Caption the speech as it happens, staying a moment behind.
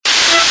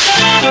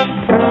Brady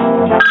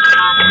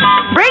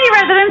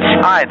residents.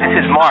 Hi, this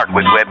is Mark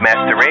with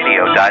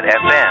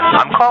WebmasterRadio.fm.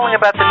 I'm calling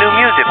about the new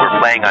music we're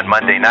playing on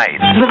Monday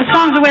nights. With the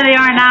songs the way they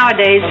are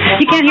nowadays,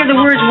 you can't hear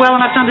the words well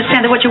enough to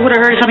understand that what you would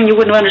have heard is something you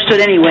wouldn't have understood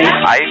anyway.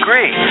 I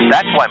agree.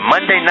 That's why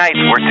Monday nights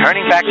we're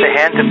turning back the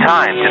hands of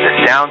time to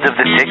the sounds of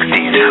the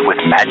 60s with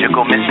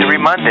Magical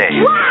Mystery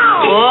Mondays.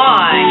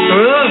 Boy,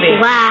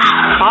 groovy.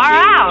 Wow. Far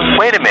out.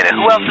 Wait a minute,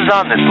 who else is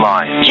on this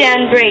line?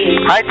 Jan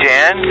Brady. Hi,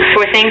 Jan.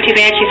 Poor thing, too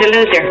bad she's a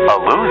loser. A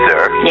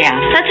loser? Yeah.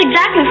 That's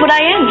exactly what I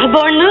am, a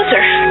born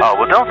loser. Oh,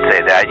 well, don't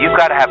say that. You've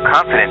got to have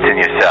confidence in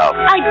yourself.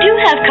 I do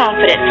have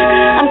confidence.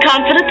 I'm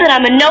confident that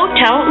I'm a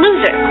no-talent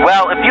loser.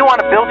 Well, if you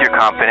want to build your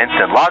confidence,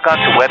 then log on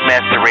to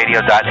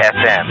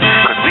WebmasterRadio.fm,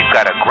 because we've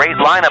got a great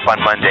lineup on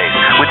Mondays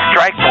with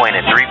Strike Point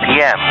at 3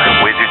 p.m.,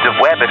 Wizards of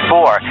Web at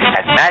 4,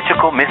 and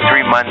Magical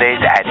Mystery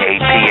Mondays at 8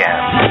 p.m.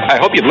 I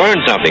hope you've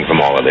learned something from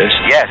all of this.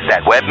 Yes,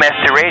 that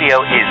Webmaster Radio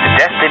is the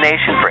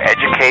destination for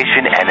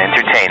education and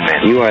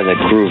entertainment. You are the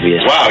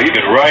grooviest. Wow, you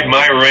can ride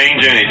my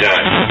range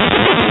anytime.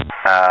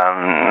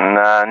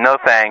 No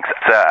thanks.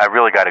 I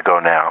really got to go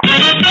now.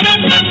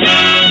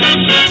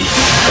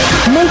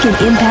 Make an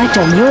impact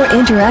on your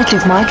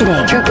interactive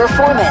marketing through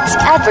performance,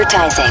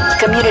 advertising,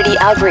 community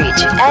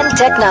outreach, and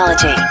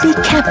technology. Be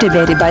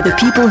captivated by the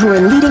people who are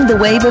leading the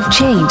wave of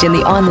change in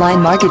the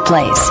online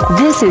marketplace.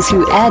 This is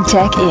who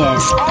AdTech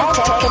is.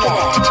 AdTech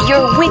Connect,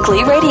 your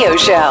weekly radio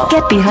show.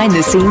 Get behind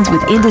the scenes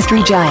with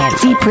industry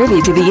giants. Be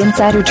privy to the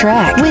insider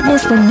track.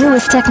 Witness the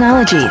newest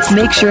technologies.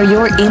 Make sure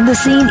you're in the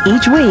scene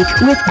each week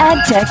with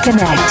AdTech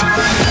Connect.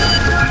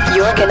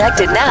 You're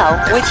connected now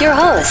with your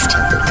host.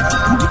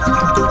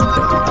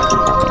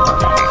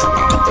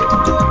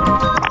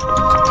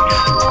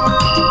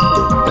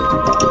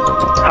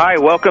 Hi,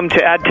 welcome to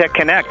AdTech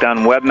Connect on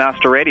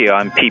Webmaster Radio.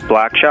 I'm Pete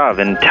Blackshaw of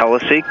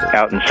IntelliSeek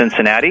out in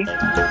Cincinnati,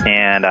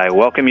 and I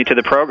welcome you to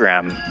the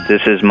program.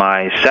 This is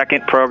my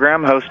second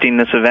program hosting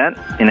this event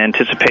in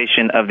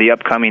anticipation of the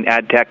upcoming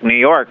AdTech New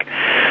York.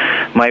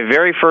 My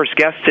very first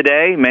guest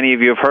today, many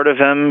of you have heard of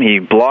him. He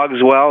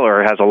blogs well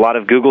or has a lot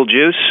of Google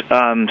juice,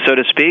 so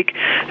to speak.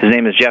 His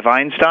name is Jeff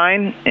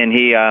Einstein, and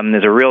he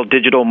is a real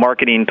digital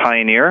marketing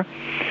pioneer.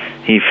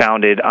 He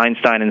founded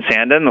Einstein and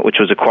Sandom, which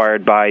was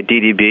acquired by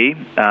DDB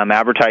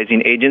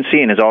advertising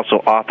agency, and has also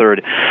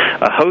authored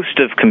a host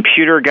of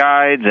computer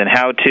guides and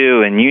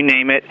how-to, and you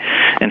name it.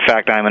 In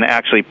fact, I'm going to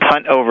actually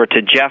punt over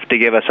to Jeff to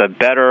give us a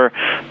better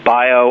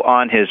bio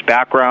on his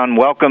background.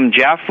 Welcome,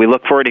 Jeff. We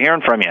look forward to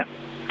hearing from you.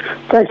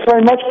 Thanks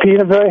very much, Pete.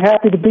 I'm very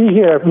happy to be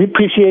here. We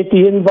appreciate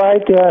the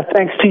invite.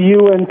 Thanks to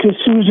you and to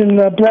Susan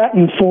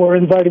Bratton for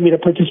inviting me to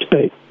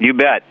participate. You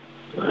bet.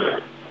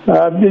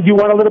 Did you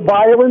want a little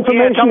bio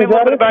information? Yeah, tell me a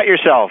little bit about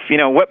yourself. You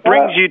know, what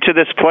brings you to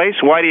this place?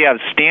 Why do you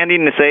have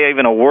standing to say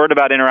even a word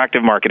about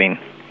interactive marketing?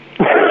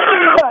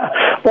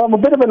 Well, I'm a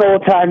bit of an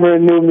old-timer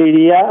in new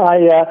media.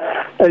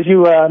 As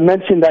you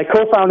mentioned, I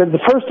co-founded the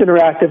first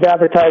interactive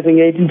advertising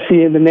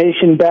agency in the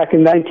nation back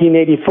in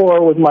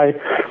 1984 with my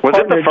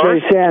partner,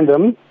 Jay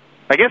Sandom.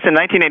 I guess in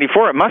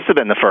 1984 it must have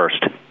been the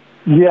first.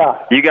 Yeah.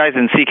 You guys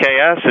in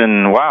CKS,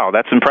 and wow,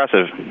 that's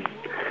impressive.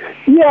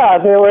 Yeah,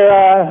 there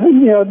were.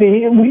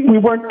 We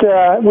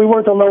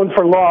weren't alone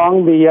for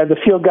long. The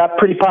field got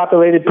pretty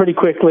populated pretty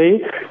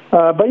quickly.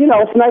 But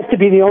it's nice to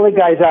be the only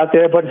guys out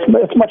there. But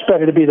it's much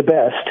better to be the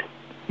best.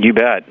 You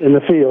bet. In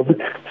the field.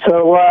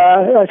 So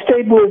I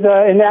stayed with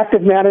in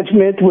active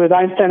management with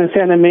Einstein and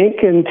Sandom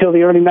Inc. until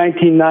the early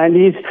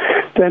 1990s.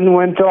 Then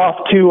went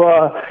off to.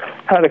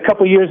 Had a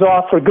couple years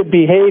off for good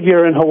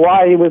behavior in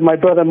Hawaii with my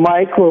brother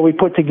Mike, where we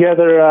put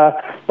together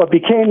what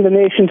became the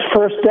nation's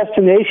first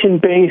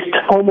destination-based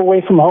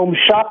home-away-from-home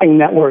shopping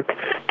network,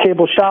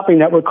 cable shopping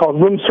network called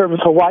Room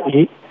Service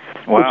Hawaii,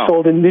 which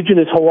sold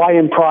indigenous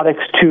Hawaiian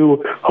products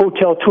to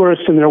hotel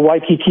tourists in their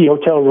Waikiki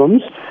hotel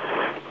rooms.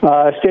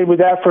 Stayed with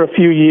that for a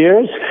few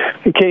years.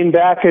 We came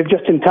back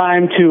just in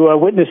time to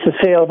witness the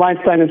sale of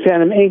Einstein and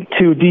Sandom Inc.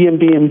 to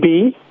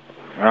DMB&B.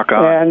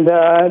 And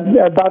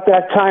about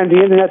that time,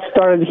 the internet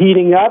started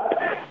heating up,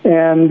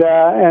 and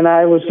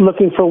I was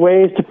looking for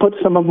ways to put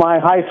some of my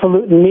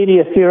highfalutin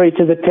media theory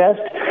to the test,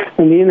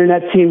 and the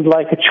internet seemed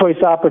like a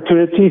choice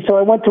opportunity. So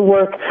I went to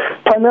work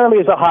primarily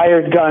as a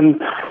hired gun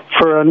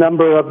for a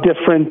number of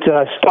different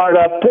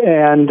startup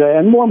and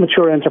more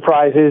mature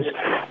enterprises,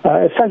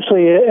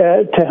 essentially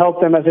to help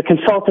them as a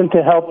consultant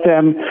to help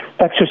them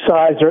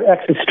exercise their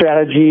exit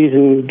strategies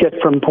and get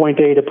from point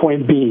A to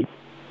point B.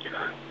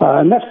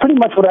 And that's pretty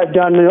much what I've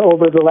done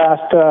over the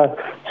last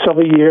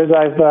several years.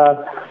 I've,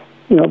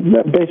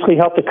 basically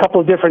helped a couple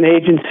of different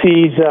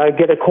agencies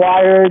get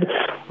acquired.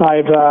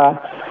 I've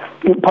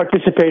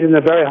participated in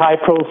a very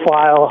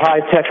high-profile,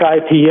 high-tech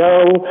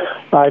IPO.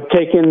 I've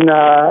taken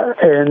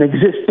an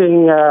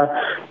existing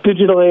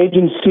digital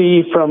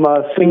agency from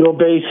a single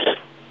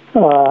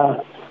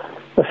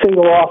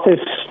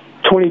office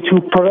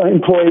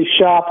 22-employee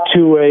shop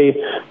to a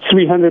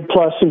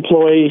 300-plus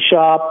employee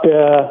shop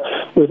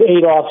with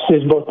 8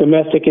 offices, both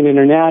domestic and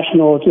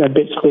international. I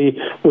basically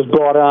was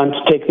brought on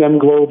to take them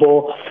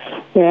global,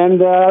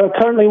 and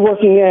currently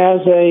working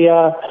as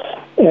a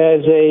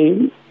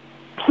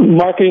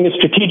marketing and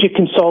strategic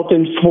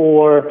consultant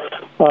for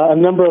a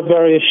number of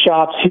various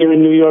shops here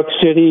in New York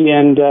City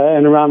and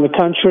around the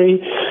country.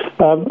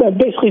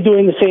 Basically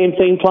doing the same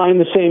thing, plying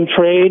the same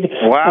trade.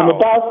 Wow. I'm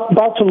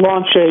about to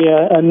launch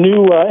a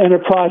new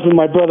enterprise with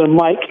my brother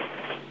Mike.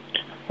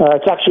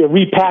 It's actually a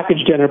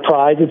repackaged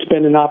enterprise. It's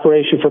been in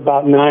operation for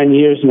about 9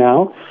 years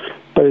now.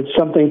 But it's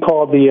something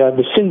called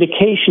the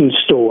syndication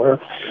store,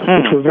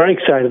 which we're very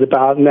excited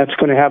about, and that's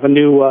going to have a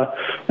new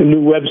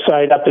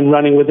website up and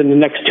running within the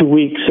next 2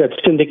 weeks at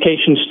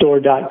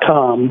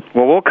syndicationstore.com.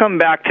 Well, we'll come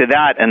back to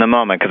that in a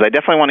moment because I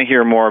definitely want to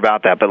hear more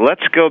about that. But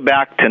let's go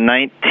back to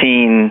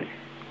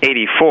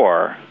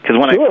 1984 because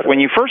when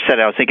you first said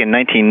it, I was thinking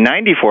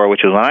 1994,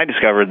 which was when I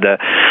discovered the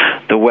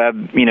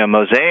web,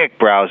 Mosaic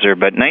browser.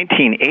 But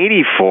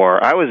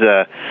 1984, I was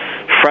a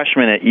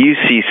freshman at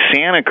UC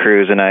Santa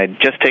Cruz, and I had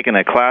just taken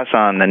a class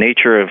on the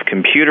nature of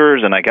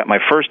computers, and I got my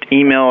first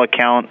email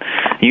account,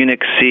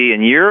 Unix C,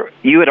 and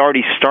you had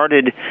already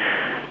started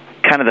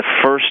kind of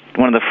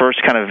one of the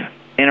first kind of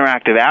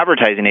interactive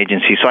advertising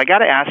agencies. So I got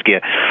to ask you,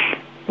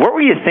 what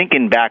were you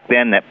thinking back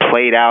then that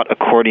played out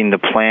according to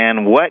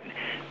plan? What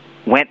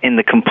went in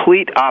the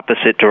complete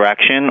opposite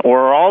direction,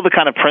 or all the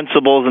kind of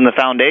principles and the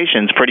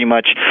foundations pretty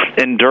much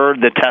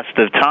endured the test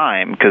of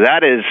time? Because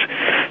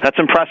that's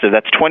impressive.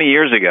 That's 20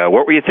 years ago.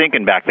 What were you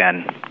thinking back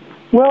then?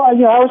 Well, I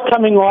was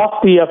coming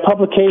off the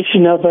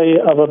publication of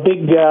a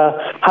big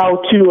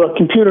how-to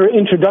computer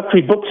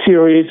introductory book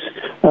series,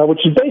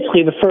 which is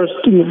basically the first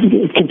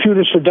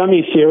Computers for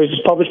Dummies series.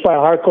 It was published by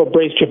a hardcore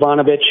Brace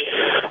Jovanovich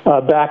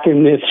back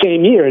in the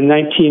same year, in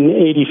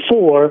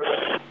 1984.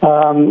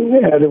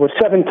 There were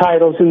 7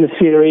 titles in the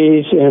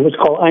series, and it was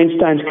called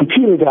Einstein's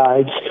Computer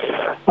Guides.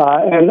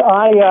 And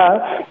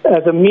I,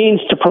 as a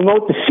means to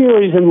promote the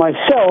series and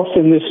myself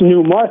in this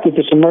new market,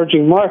 this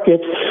emerging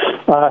market,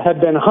 had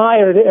been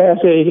hired as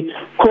a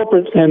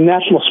corporate and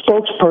national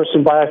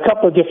spokesperson by a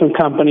couple of different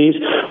companies,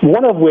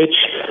 one of which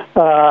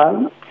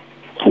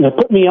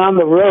put me on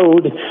the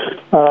road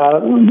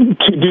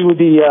to do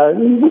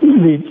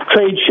the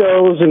trade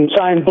shows and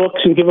sign books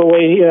and give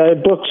away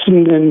books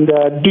and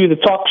do the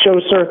talk show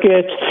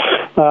circuit,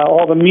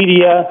 all the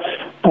media.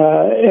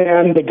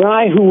 And the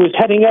guy who was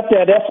heading up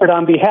that effort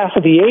on behalf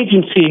of the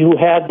agency who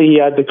had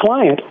the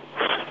client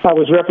I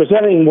was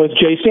representing was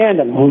Jay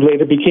Sandom, who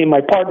later became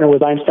my partner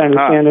with Einstein and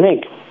Sandom,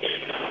 Inc.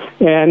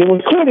 And it was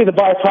clearly the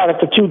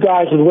byproduct of 2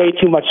 guys with way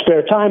too much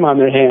spare time on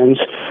their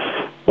hands.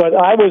 But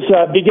I was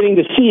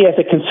beginning to see as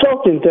a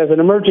consultant, as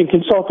an emerging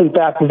consultant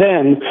back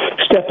then,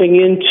 stepping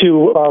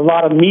into a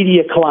lot of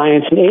media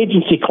clients and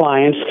agency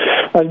clients,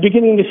 I was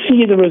beginning to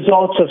see the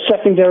results of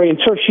secondary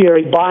and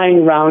tertiary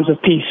buying rounds of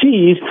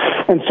PCs,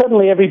 and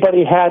suddenly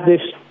everybody had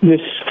this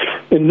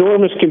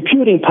enormous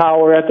computing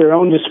power at their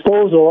own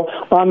disposal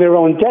on their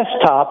own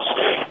desktops.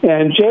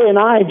 And Jay and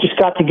I just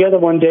got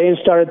together one day and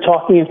started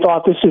talking and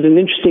thought this is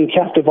an interesting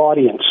captive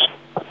audience.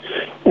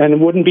 And it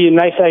wouldn't be a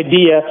nice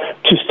idea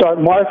to start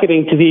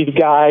marketing to these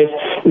guys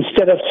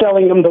instead of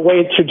selling them the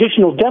way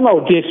traditional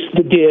demo discs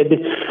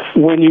did.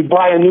 When you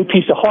buy a new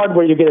piece of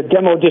hardware, you get a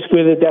demo disc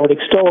with it that would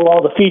extol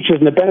all the features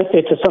and the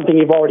benefits of something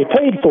you've already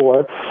paid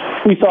for.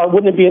 We thought,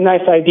 wouldn't it be a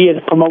nice idea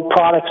to promote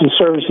products and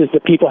services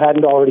that people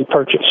hadn't already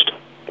purchased?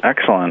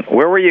 Excellent.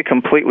 Where were you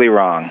completely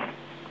wrong?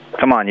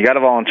 Come on, you got to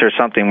volunteer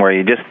something where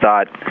you just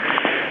thought,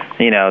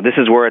 this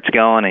is where it's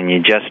going, and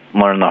you just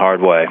learned the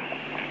hard way.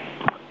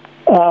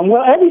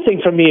 Well, everything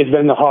for me has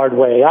been the hard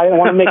way. I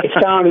don't want to make it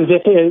sound as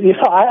if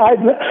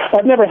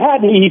I've never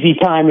had an easy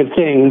time at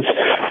things.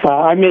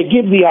 I may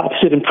give the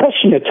opposite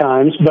impression at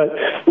times, but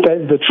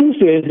the truth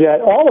is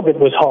that all of it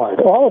was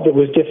hard. All of it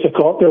was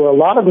difficult. There were a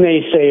lot of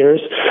naysayers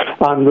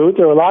en route.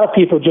 There were a lot of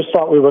people who just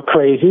thought we were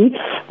crazy.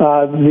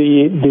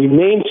 The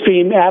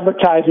mainstream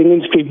advertising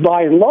industry,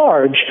 by and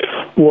large,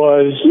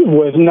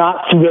 was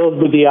not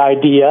thrilled with the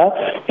idea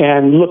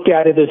and looked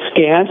at it as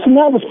scams, and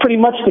that was pretty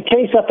much the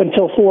case up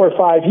until 4 or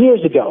 5 years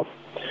ago,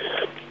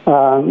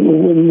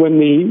 when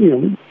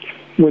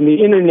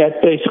the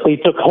internet basically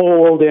took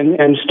hold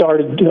and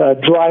started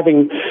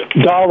driving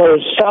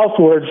dollars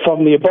southward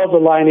from the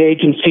above-the-line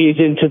agencies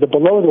into the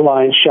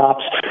below-the-line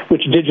shops, where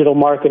digital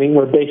marketing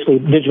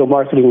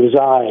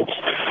resides.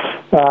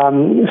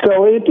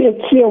 So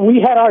we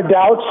had our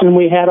doubts and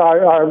we had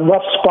our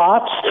rough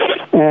spots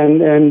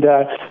and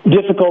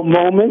difficult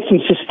moments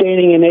in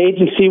sustaining an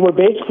agency where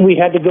basically we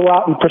had to go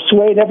out and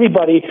persuade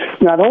everybody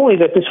not only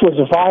that this was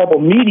a viable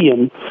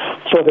medium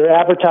for their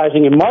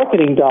advertising and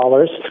marketing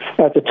dollars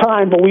at the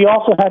time, but we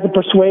also had to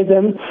persuade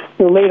them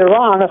later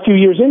on, a few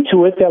years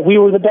into it, that we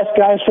were the best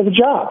guys for the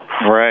job.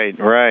 Right.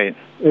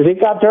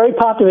 It got very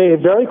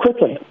populated very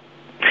quickly.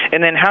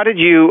 And then how did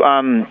you...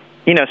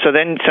 so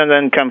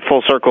then come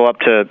full circle up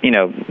to,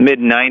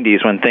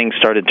 mid-'90s when things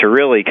started to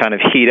really kind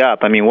of heat up.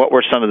 I mean, what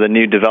were some of the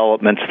new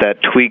developments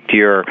that tweaked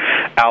your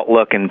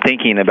outlook and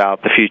thinking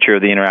about the future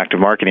of the interactive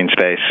marketing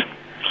space?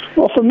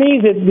 Well, for me,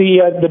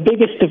 the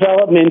biggest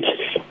development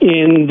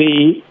in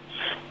the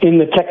in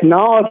the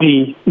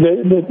technology,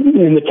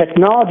 in the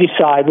technology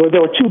side, where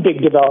there were two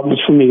big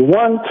developments for me.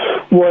 One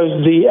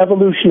was the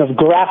evolution of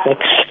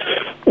graphics,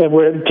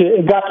 where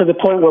it got to the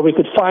point where we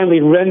could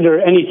finally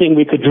render anything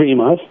we could dream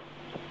of.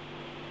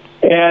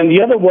 And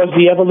the other was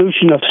the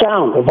evolution of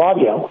sound, of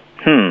audio.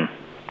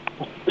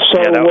 So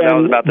that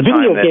was about the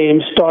video time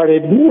games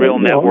started, real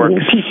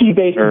networks,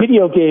 PC-based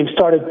video games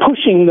started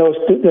pushing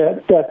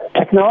that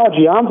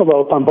technology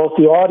envelope on both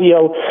the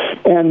audio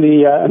and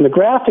the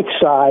graphics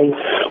side.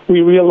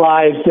 We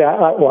realized that,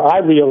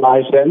 I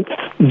realized then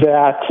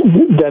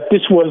that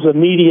this was a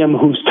medium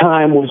whose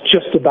time was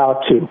just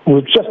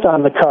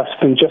on the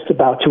cusp and just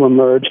about to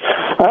emerge.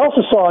 I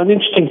also saw an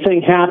interesting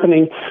thing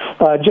happening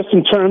just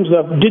in terms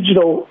of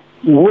digital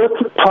work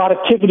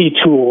productivity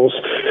tools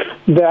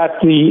that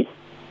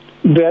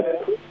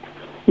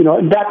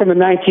back in the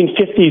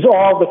 1950s,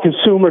 all the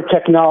consumer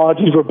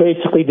technologies were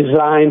basically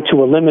designed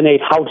to eliminate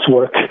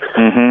housework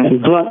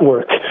and grunt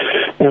work.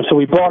 And so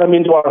we brought them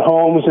into our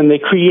homes, and they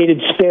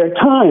created spare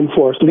time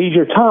for us,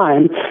 leisure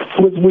time,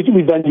 which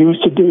we then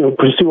used to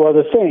pursue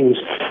other things.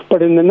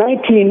 But in the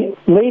late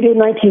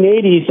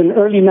 1980s and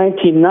early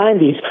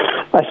 1990s,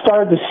 I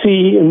started to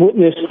see and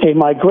witness a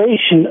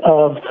migration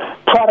of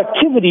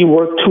productivity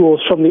work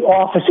tools from the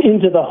office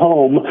into the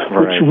home,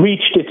 which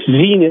reached its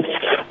zenith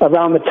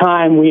around the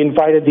time we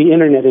invited the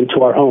internet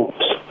into our homes.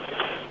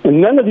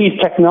 And none of these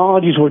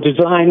technologies were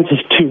designed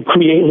to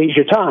create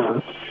leisure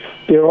time.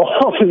 They were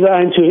all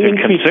designed to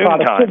increase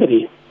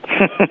productivity.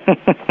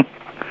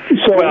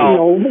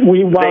 So,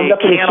 we wound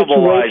up in a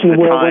situation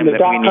where when the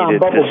dot-com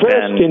bubble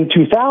burst in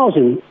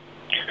 2000,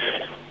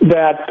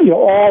 that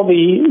all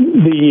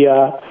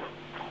the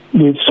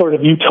sort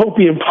of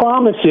utopian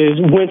promises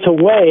went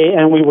away,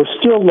 and we were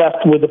still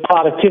left with the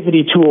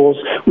productivity tools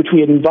which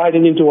we had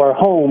invited into our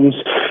homes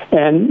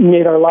and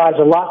made our lives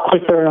a lot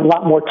quicker and a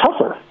lot more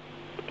tougher,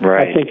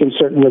 I think, in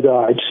certain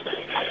regards.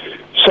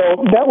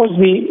 So that was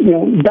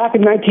back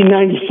in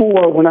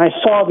 1994 when I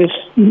saw this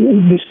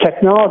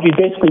technology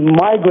basically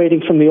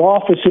migrating from the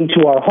office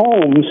into our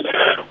homes.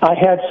 I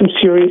had some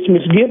serious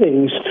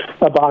misgivings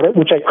about it,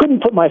 which I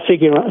couldn't put my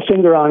finger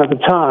on at the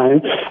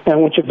time,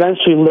 and which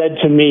eventually led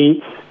to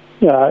me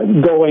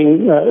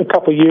going a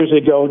couple years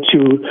ago to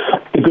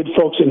the good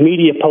folks at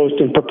Media Post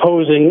and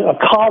proposing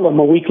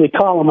a weekly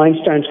column,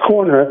 Einstein's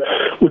Corner,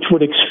 which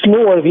would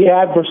explore the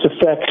adverse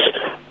effects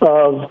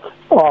of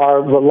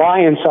our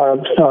reliance, our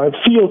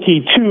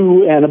fealty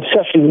to and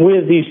obsession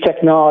with these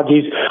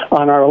technologies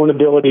on our own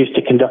abilities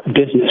to conduct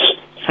business.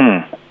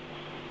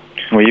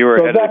 Well, you were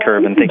ahead of the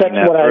curve in thinking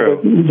that through.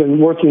 That's what I've been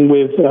working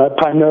with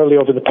primarily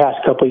over the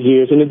past couple of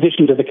years, in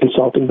addition to the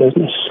consulting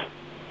business.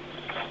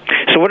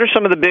 So what are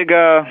some of the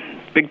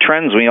big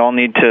trends we all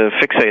need to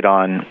fixate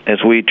on as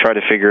we try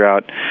to figure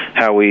out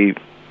how we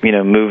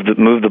move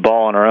the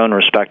ball in our own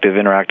respective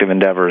interactive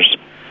endeavors?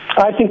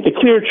 I think the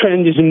clear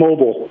trend is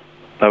mobile.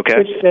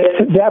 Okay.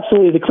 It's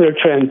absolutely the clear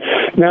trend.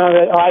 Now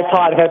that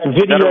iPod has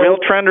video... Is that a real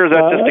trend, or is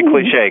that just a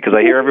cliche? Because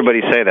I hear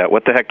everybody say that.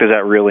 What the heck does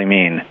that really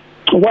mean?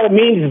 What it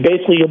means is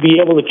basically you'll be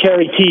able to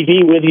carry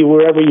TV with you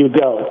wherever you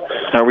go.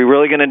 Are we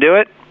really going to do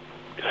it?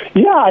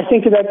 Yeah, I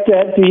think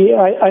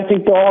I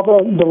think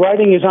all the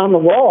writing is on the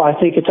wall. I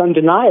think it's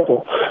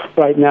undeniable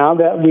right now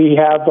that we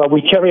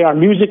carry our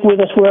music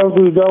with us wherever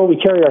we go. We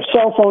carry our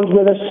cell phones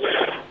with us,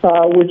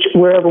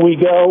 wherever we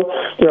go.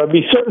 There will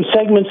be certain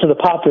segments of the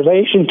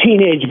population,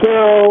 teenage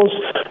girls,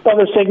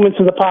 other segments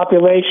of the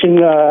population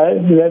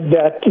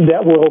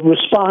that will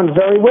respond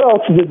very well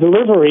to the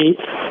delivery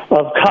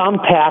of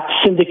compact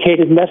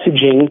syndicated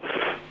messaging,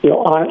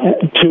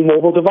 to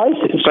mobile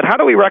devices. But how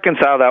do we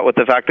reconcile that with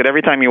the fact that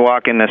every time you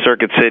walk in the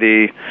Circuit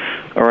City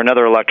or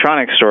another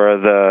electronics store,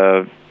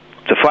 the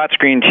flat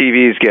screen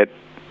TVs get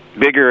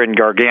bigger and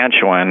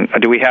gargantuan?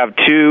 Do we have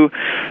two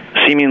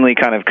seemingly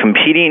kind of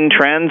competing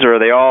trends, or are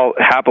they all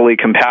happily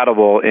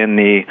compatible in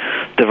the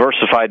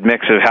diversified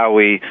mix of how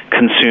we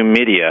consume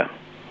media?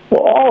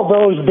 Well, all of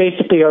those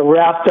basically are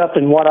wrapped up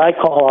in what I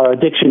call our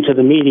addiction to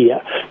the media.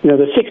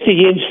 The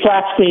 60-inch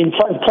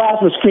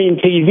plasma screen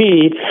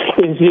TV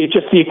is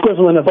just the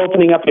equivalent of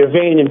opening up your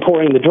vein and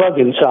pouring the drug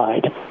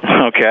inside.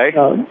 Okay.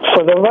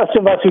 For the rest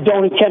of us who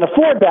can't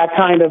afford that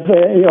kind of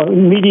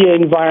media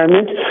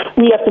environment,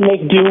 we have to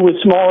make do with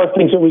smaller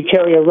things that we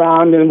carry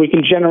around, and we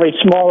can generate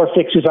smaller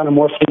fixes on a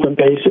more frequent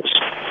basis.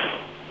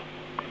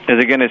 Is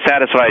it going to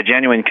satisfy a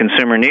genuine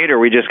consumer need, or are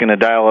we just going to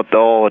dial up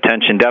the whole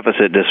attention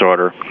deficit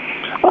disorder?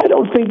 I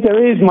don't think there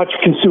is much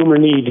consumer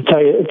need, to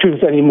tell you the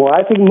truth, anymore.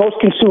 I think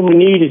most consumer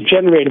need is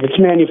generated. It's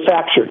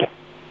manufactured.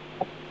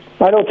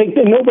 I don't think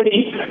that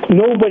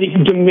nobody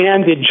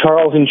demanded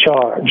Charles in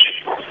charge.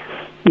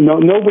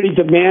 Nobody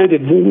demanded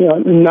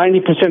 90%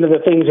 of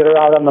the things that are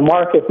out on the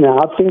market now.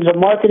 Things are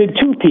marketed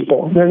to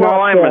people.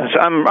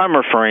 I'm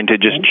referring to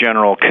just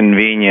general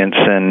convenience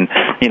and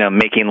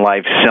making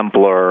life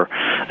simpler.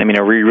 I mean,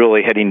 are we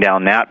really heading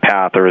down that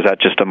path, or is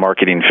that just a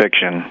marketing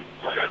fiction?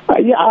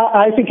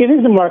 I think it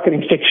is a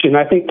marketing fiction.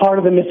 I think part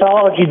of the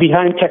mythology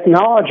behind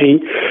technology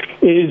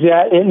is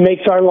that it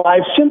makes our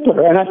lives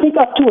simpler. And I think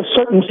up to a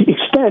certain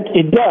extent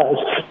it does.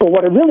 But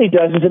what it really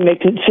does is it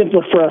makes it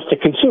simpler for us to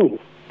consume.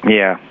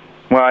 Yeah.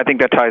 Well, I think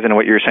that ties into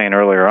what you were saying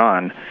earlier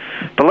on.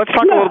 But let's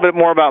talk a little bit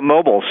more about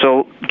mobile.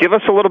 So give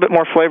us a little bit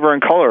more flavor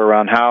and color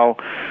around how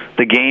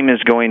the game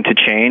is going to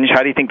change.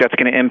 How do you think that's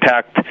going to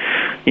impact,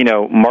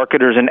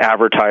 marketers and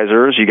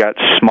advertisers? You got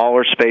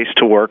smaller space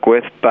to work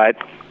with, but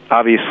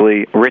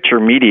obviously richer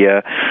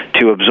media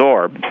to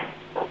absorb.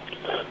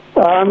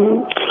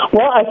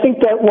 Well, I think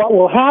that what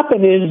will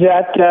happen is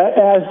that,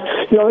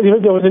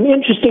 there was an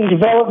interesting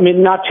development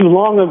not too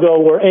long ago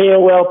where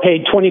AOL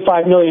paid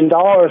 $25 million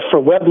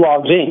for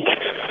Weblogs Inc.,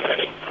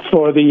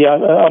 for the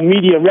a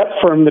media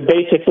rep firm that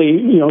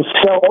basically,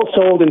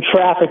 sold and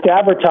trafficked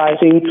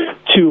advertising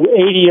to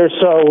 80 or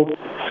so,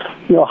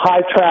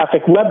 high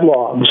traffic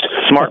weblogs.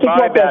 Smart buy,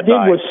 what that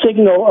did was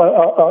signal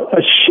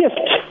a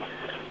shift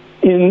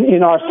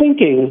in our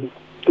thinking.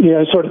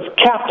 Sort of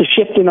capped a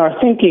shift in our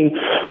thinking,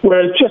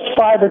 whereas just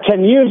 5 or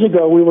 10 years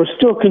ago, we were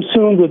still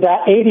consumed with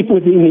that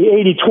within the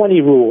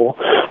 80-20 rule.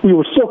 We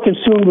were still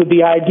consumed with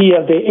the idea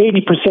of the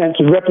 80%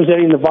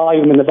 representing the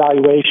volume and the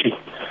valuation.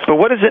 But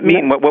what does it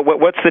mean?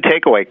 What's the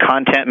takeaway?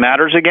 Content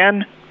matters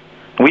again?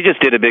 We just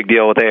did a big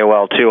deal with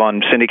AOL, too,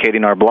 on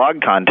syndicating our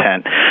blog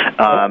content.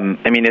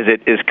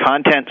 Is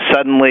content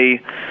suddenly...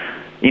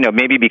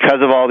 maybe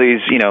because of all these,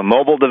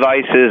 mobile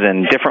devices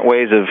and different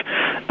ways of,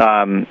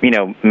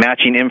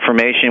 matching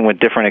information with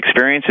different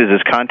experiences,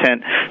 is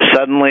content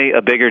suddenly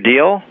a bigger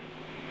deal?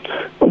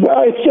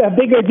 Well, it's a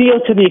bigger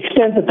deal to the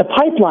extent that the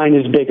pipeline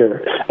is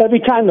bigger.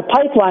 Every time the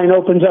pipeline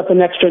opens up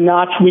an extra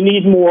notch, we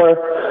need more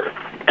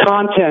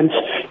content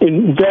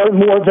in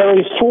more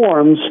various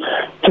forms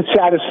to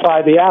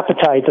satisfy the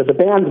appetite of the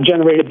band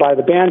generated by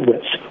the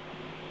bandwidth.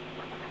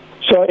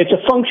 So it's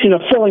a function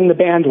of filling the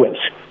bandwidth.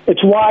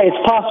 It's why it's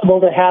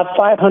possible to have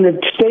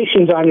 500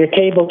 stations on your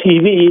cable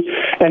TV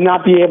and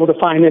not be able to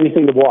find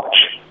anything to watch.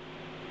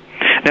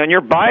 Now, in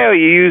your bio,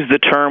 you use the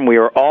term, "We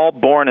are all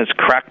born as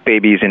crack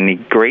babies in the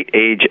great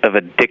age of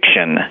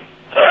addiction."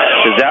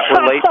 Does that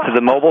relate to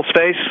the mobile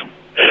space?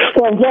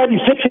 Well, I'm glad you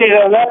fixated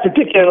on that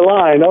particular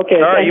line. Okay.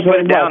 All right, you put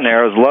it down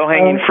there. It was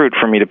low-hanging fruit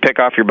for me to pick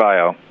off your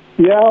bio.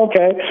 Yeah,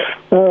 okay.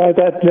 All right,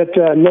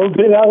 no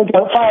good.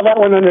 I'll file that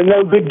one under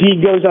no good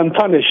deed goes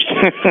unpunished.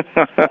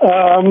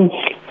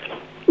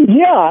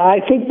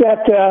 I think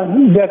that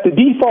the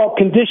default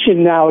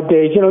condition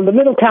nowadays, the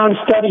Middletown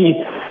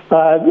study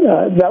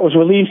that was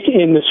released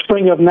in the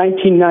spring of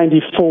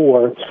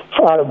 1994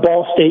 out of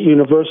Ball State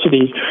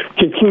University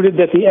concluded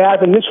that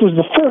and this was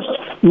the first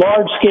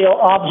large-scale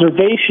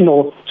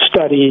observational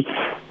study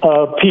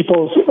of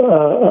people's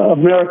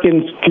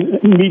American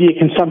media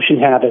consumption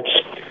habits.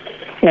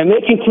 And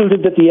they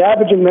concluded that the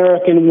average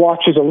American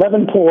consumes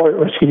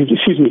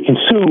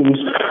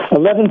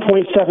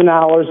 11.7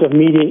 hours of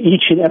media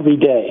each and every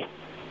day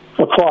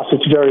across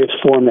its various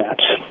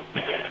formats.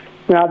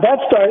 Now,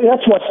 that's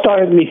what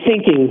started me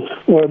thinking,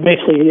 or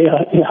basically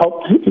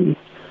helped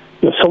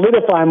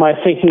solidify my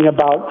thinking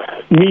about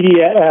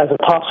media as a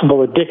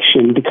possible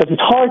addiction, because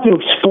it's hard to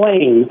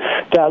explain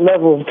that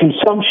level of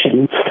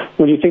consumption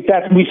when you think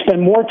that we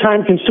spend more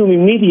time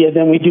consuming media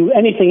than we do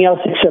anything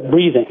else except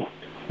breathing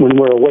when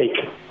we're awake.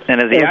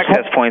 And as the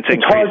access points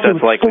increase,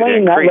 that's likely to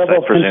increase, that level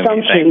of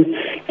consumption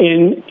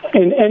in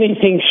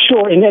anything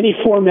short, in any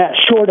format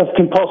short of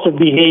compulsive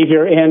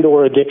behavior and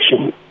or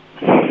addiction.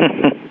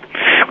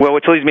 Well,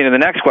 which leads me to the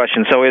next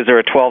question. So is there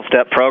a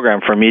 12-step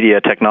program for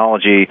media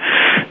technology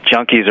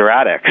junkies or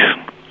addicts?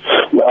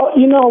 Well,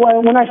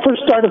 when I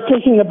first started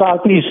thinking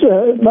about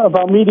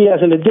about media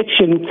as an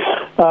addiction,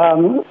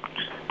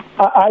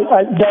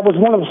 that was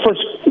one of the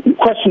first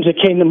questions that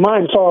came to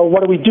mind. So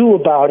what do we do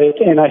about it?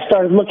 And I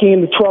started looking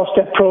into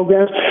 12-step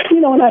programs.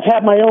 And I've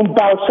had my own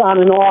bouts on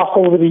and off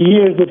over the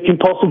years with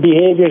compulsive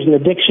behaviors and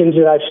addictions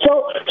that I've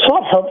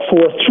sought help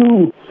for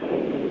through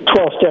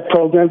 12-step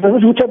programs,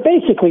 which are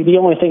basically the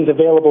only things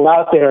available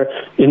out there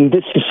in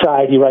this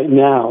society right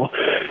now.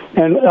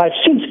 And I've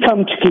since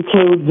come to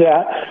conclude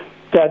that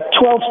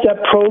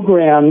 12-step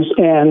programs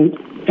and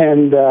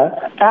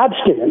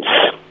abstinence,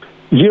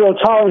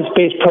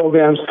 zero-tolerance-based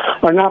programs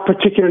are not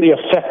particularly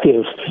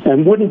effective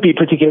and wouldn't be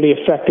particularly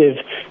effective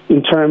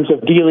in terms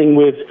of dealing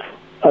with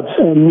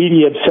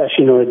media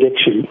obsession or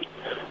addiction.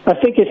 I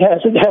think it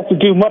has to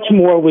do much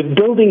more with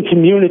building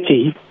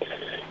community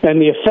and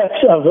the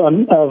effects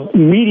of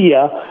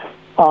media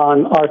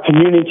on our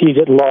communities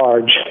at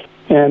large.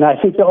 And I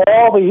think that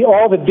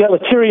all the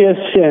deleterious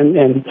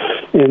and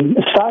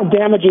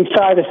damaging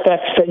side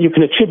effects that you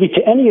can attribute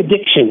to any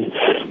addiction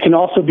can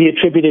also be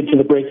attributed to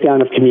the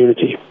breakdown of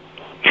community.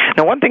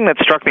 Now, one thing that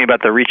struck me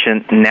about the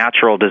recent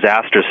natural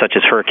disasters such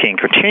as Hurricane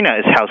Katrina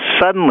is how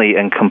suddenly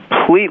and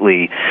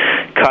completely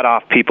cut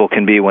off people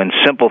can be when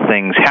simple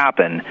things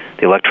happen.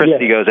 The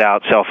electricity goes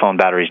out, cell phone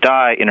batteries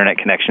die, internet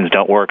connections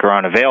don't work or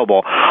aren't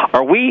available.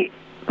 Are we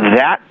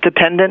that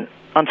dependent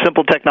on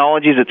simple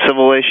technologies that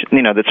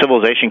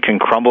civilization can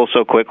crumble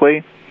so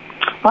quickly?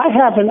 I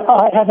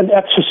haven't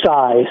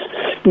exercised.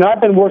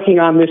 I've been working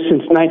on this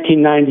since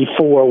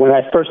 1994 when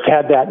I first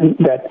had that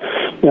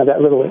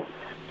little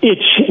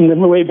itch in the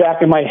way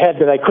back in my head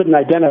that I couldn't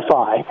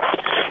identify.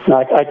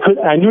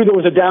 I knew there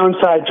was a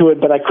downside to it,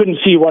 but I couldn't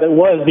see what it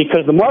was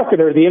because the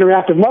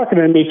interactive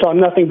marketer in me saw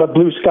nothing but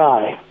blue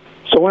sky.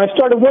 So when I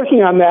started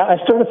working on that, I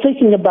started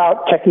thinking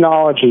about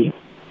technology,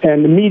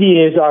 and the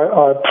media is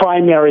our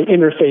primary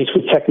interface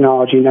with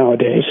technology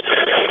nowadays.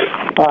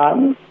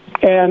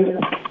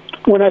 And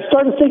when I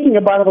started thinking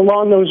about it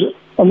along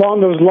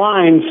those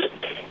lines,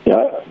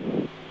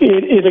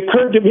 it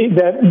occurred to me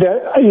that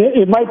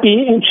it might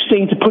be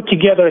interesting to put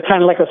together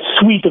kind of like a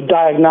suite of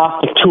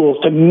diagnostic tools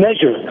to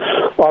measure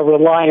our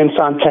reliance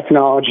on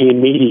technology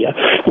and media.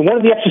 And one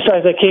of the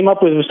exercises I came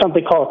up with was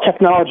something called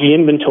technology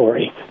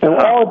inventory. And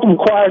all it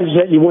requires is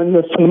that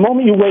from the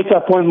moment you wake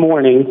up one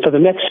morning for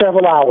the next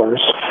several hours,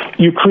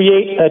 you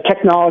create a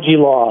technology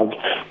log.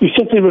 You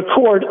simply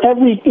record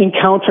every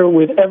encounter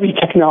with every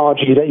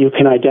technology that you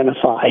can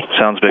identify.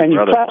 Sounds big, and you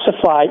brother.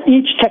 classify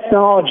each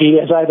technology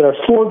as either a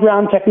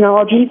foreground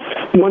technology,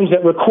 ones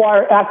that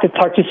require active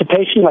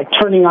participation, like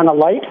turning on a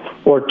light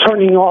or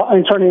turning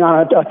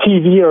on a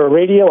TV or a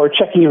radio or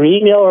checking your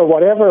email or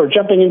whatever, or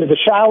jumping into the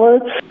shower,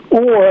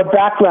 or a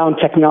background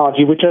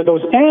technology, which are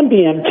those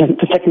ambient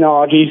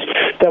technologies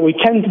that we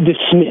tend to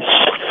dismiss.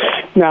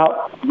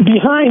 Now,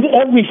 behind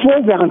every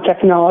foreground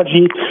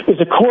technology is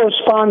a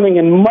corresponding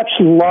and much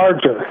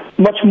larger,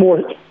 much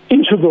more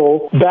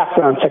integral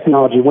background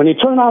technology. When you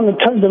turn on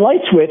the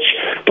light switch,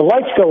 the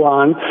lights go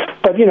on,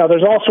 but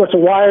there's all sorts of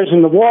wires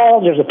in the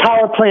wall. There's a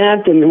power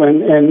plant, and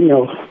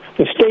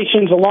the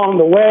stations along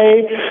the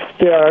way.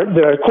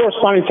 There are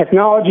corresponding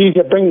technologies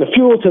that bring the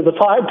fuel to the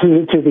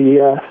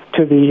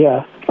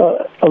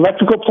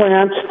electrical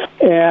plant.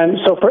 And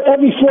so for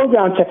every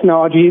foreground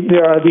technology,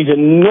 there are these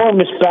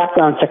enormous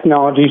background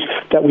technologies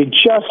that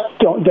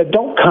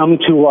don't come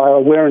to our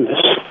awareness.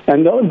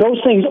 And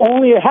those things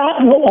only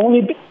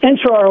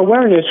enter our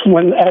awareness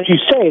when, as you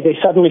say, they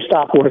suddenly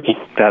stop working.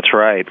 That's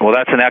right. Well,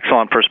 that's an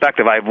excellent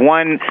perspective. I have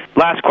one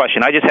last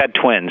question. I just had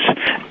twins.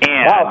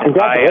 And wow,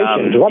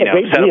 congratulations. What a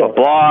great set deal. up a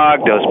blog,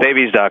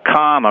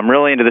 dosebabies.com. I'm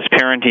really into this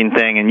parenting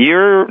thing. And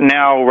you're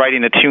now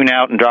writing a tune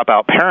out and drop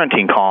out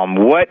parenting column.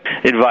 What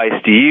advice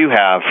do you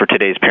have for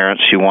today's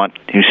parents who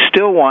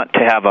still want to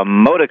have a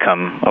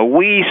modicum, a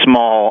wee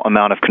small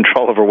amount of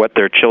control over what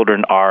their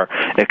children are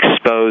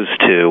exposed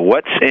to?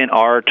 What's in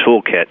our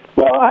toolkit?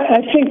 Well,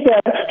 I think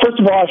that, first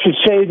of all, I should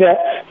say that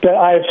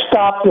I've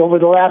stopped over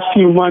the last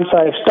few months.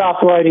 I've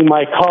stopped writing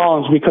my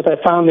columns because I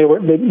found they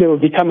were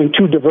becoming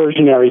too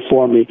diversionary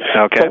for me.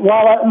 Okay.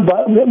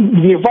 But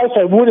the advice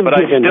I would have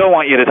given, I still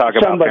want you to talk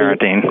about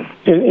parenting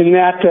in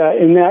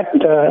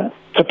that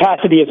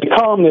capacity as a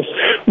columnist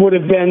would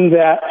have been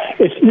that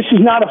this is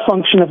not a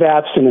function of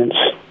abstinence.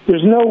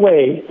 There's no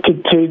way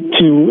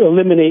to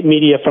eliminate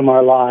media from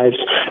our lives,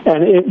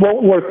 and it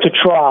won't work to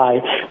try.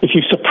 If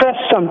you suppress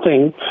some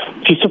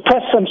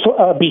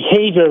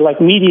behavior like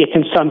media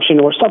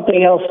consumption or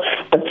something else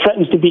that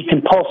threatens to be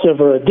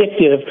compulsive or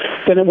addictive,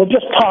 then it will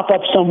just pop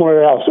up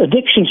somewhere else.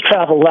 Addictions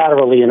travel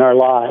laterally in our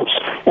lives,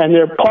 and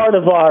they're part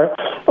of our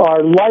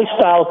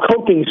lifestyle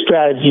coping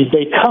strategies.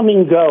 They come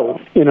and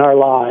go in our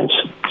lives.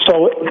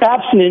 So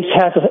abstinence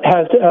has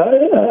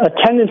a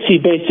tendency,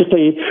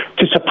 basically,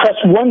 to suppress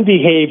one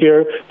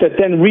behavior that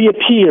then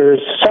reappears,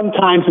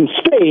 sometimes in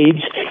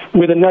spades,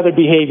 with another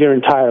behavior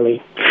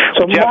entirely.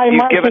 So Jeff,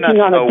 my given us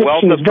thinking on a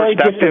wealth addiction of is very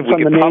perspective. different from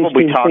We the could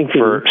probably mainstream talk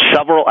thinking. for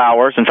several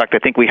hours. In fact, I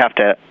think we have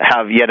to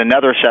have yet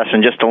another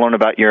session just to learn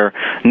about your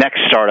next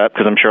startup,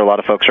 because I'm sure a lot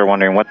of folks are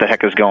wondering what the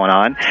heck is going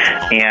on.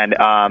 And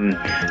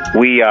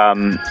we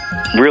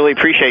really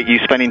appreciate you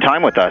spending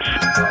time with us.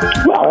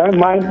 Well,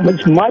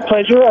 it's my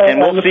pleasure. And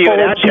we'll see you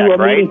at AdTech,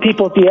 right? meeting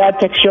people at the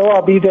AdTech show.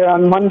 I'll be there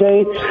on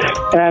Monday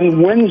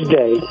and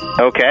Wednesday.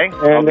 Okay,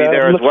 And I'll be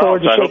there as look well.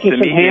 forward to So I hope shaking to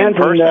some meet you in hands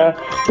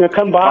person. and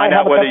come by. Find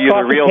out whether you're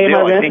the real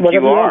deal. I think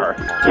you are.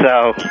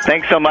 So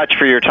thanks so much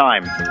for your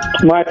time.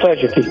 My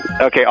pleasure, Pete.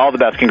 Okay, all the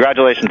best.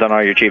 Congratulations on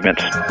all your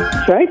achievements.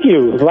 Thank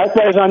you.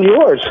 Likewise on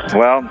yours.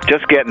 Well,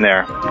 just getting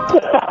there.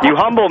 You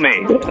humble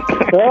me.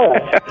 All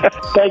right.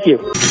 Thank you.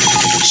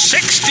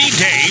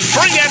 60-day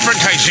free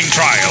advertising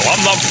trial on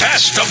the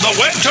best of the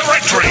web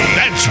directory.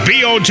 That's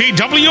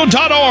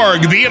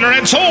BOTW.org, the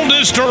Internet's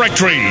oldest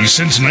directory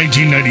since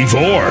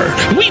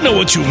 1994. We know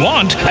what you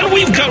want, and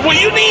we've got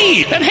what you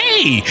need. And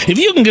hey, if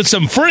you can get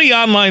some free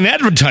online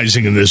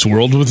advertising in this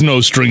world with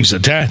no strings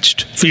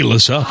attached, feel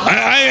us up.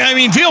 I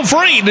mean, feel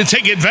free to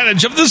take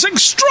advantage of this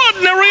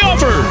extraordinary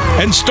offer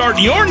and start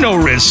your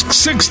no-risk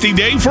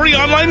 60-day free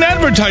online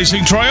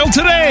advertising trial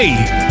today.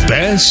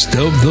 Best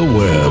of the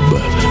web.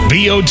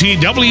 BOTW.org.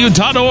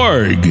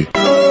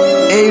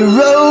 A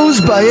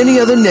rose by any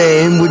other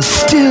name would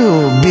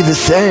still be the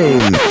same.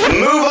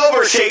 Move over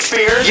more,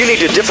 Shakespeare. You need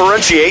to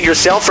differentiate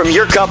yourself from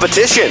your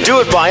competition.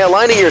 Do it by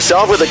aligning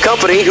yourself with a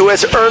company who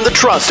has earned the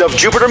trust of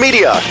Jupiter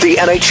Media, the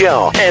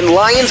NHL, and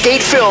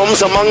Lionsgate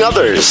Films, among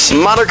others.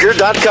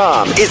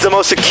 Moniker.com is the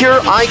most secure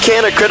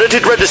ICANN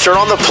accredited register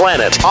on the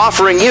planet,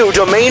 offering you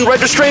domain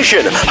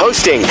registration,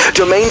 hosting,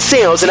 domain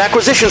sales, and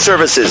acquisition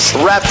services.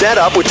 Wrap that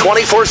up with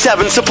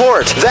 24/7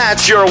 support.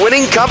 That's your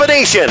winning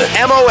combination.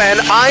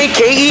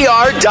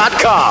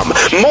 MONIKER.com.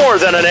 More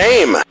than a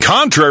name.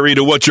 Contrary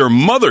to what your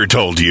mother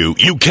told you,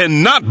 you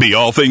cannot be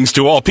all things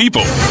to all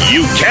people.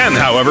 You can,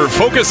 however,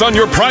 focus on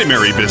your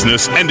primary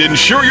business and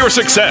ensure your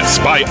success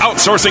by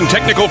outsourcing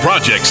technical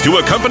projects to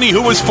a company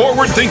who is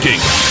forward-thinking,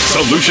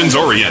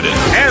 solutions-oriented,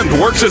 and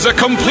works as a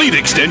complete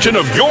extension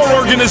of your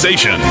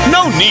organization.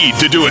 No need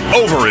to do it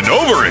over and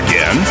over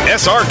again.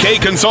 SRK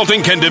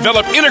Consulting can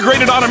develop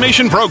integrated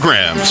automation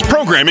programs,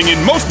 programming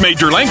in most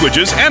major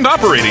languages and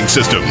operating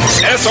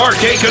systems.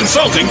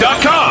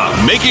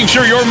 SRKConsulting.com, making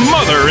sure your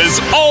mother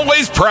is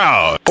always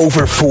proud.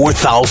 Over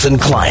 4,000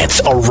 clients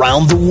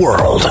around the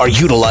world are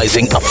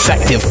utilizing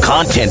effective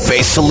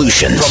content-based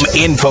solutions from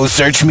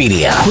InfoSearch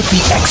Media with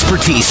the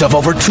expertise of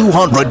over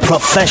 200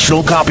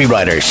 professional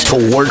copywriters to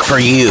work for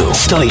you.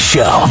 Studies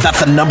show that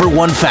the number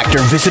one factor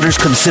visitors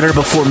consider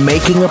before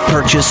making a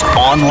purchase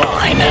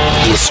online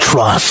is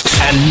trust.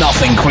 And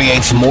nothing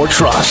creates more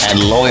trust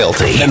and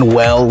loyalty than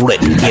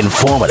well-written,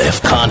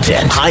 informative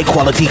content.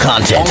 High-quality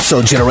content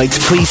also generates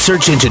free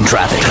search engine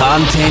traffic.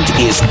 Content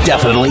is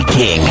definitely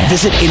king.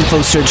 Visit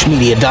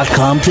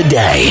InfoSearchMedia.com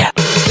today.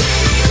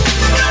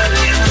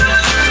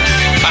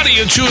 How do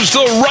you choose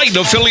the right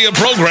affiliate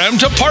program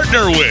to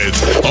partner with?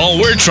 All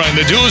we're trying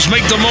to do is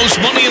make the most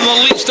money in the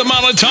least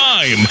amount of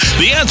time.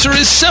 The answer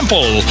is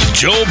simple.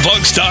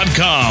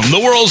 JoeBucks.com, the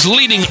world's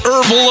leading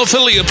herbal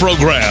affiliate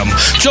program.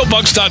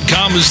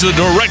 JoeBucks.com is the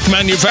direct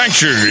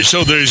manufacturer,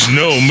 so there's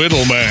no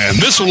middleman.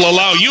 This will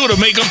allow you to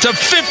make up to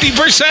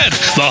 50%,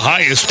 the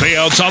highest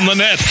payouts on the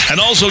net, and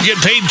also get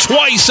paid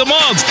twice a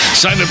month.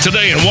 Sign up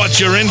today and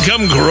watch your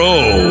income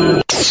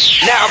grow.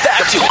 Now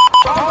back to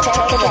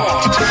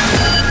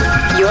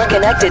You're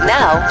connected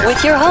now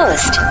with your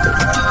host.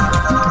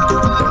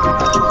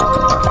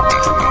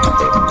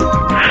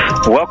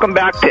 Welcome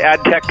back to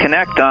AdTech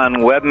Connect on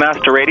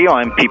Webmaster Radio.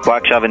 I'm Pete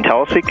Blackshaw of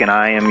IntelliSeek, and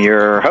I am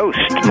your host.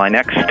 My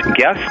next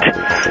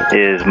guest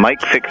is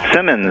Mike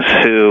Fitzsimmons,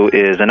 who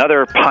is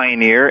another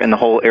pioneer in the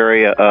whole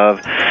area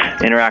of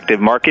interactive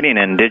marketing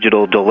and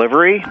digital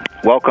delivery.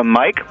 Welcome,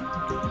 Mike.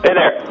 Hey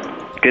there.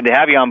 Good to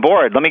have you on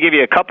board. Let me give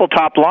you a couple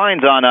top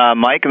lines on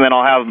Mike, and then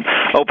I'll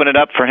open it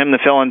up for him to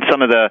fill in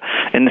some of the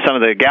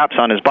gaps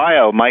on his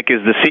bio. Mike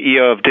is the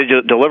CEO of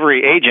Digital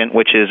Delivery Agent,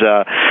 which is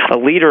a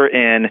leader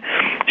in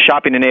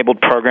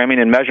shopping-enabled programming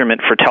and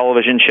measurement for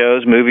television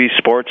shows, movies,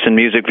 sports, and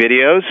music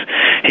videos.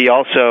 He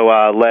also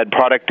led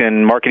product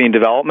and marketing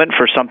development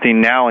for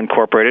Something Now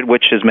Incorporated,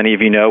 which, as many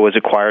of you know, was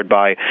acquired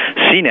by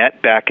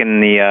CNET back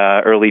in the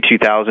early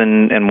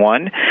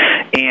 2001.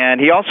 And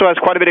he also has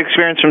quite a bit of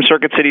experience from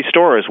Circuit City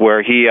Stores,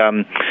 where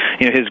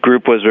his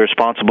group was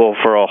responsible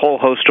for a whole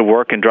host of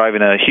work and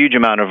driving a huge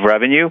amount of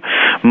revenue.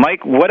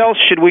 Mike, what else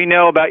should we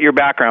know about your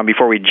background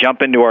before we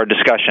jump into our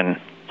discussion?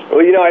 Well,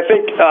 I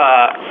think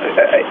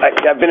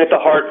I've been at the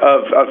heart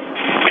of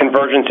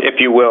convergence, if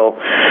you will,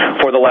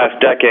 for the last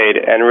decade,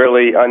 and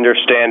really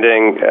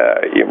understanding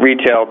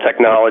retail,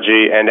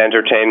 technology, and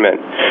entertainment.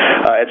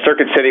 At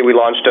Circuit City, we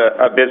launched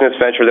a business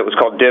venture that was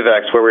called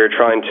DivX, where we were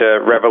trying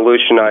to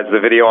revolutionize the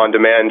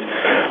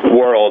video-on-demand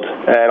world.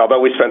 And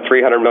although we spent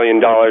 $300 million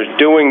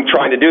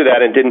trying to do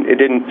that, and it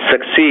didn't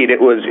succeed,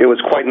 it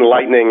was quite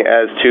enlightening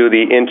as to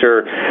the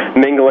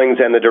interminglings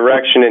and the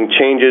direction and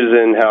changes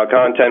in how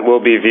content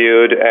will be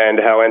viewed, and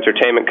how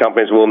entertainment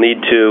companies will need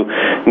to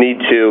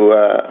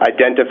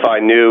identify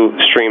new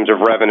streams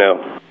of revenue.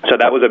 So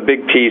that was a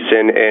big piece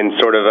in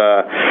sort of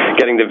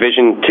getting the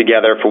vision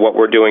together for what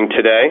we're doing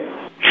today.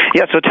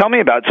 Yeah, so tell me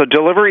about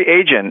Delivery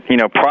Agent,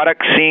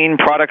 product seen,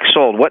 product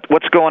sold.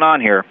 What's going on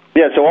here?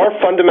 Yeah, so our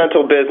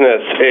fundamental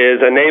business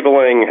is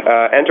enabling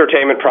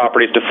entertainment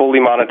properties to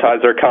fully monetize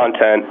their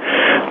content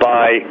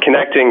by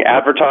connecting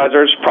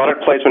advertisers,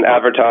 product placement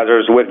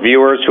advertisers, with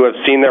viewers who have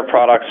seen their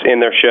products in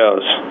their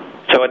shows.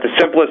 So at the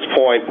simplest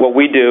point, what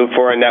we do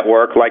for a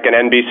network like an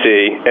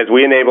NBC is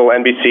we enable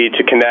NBC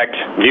to connect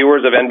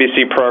viewers of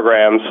NBC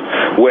programs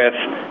with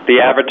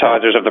the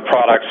advertisers of the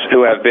products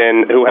who have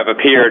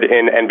appeared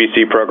in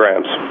NBC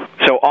programs.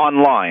 So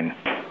online?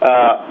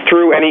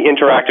 Through any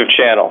interactive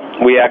channel.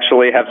 We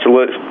actually have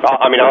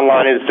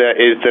online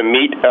is the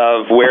meat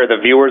of where the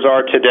viewers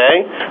are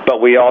today,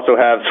 but we also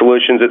have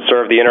solutions that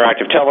serve the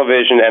interactive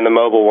television and the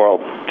mobile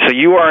world. So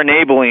you are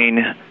enabling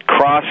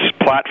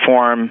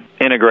cross-platform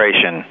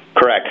integration.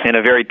 Correct. In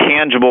a very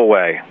tangible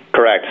way.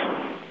 Correct.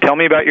 Tell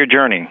me about your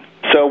journey.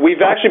 So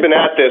we've actually been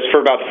at this for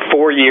about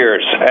 4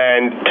 years,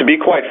 and to be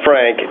quite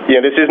frank,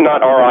 this is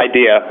not our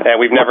idea, and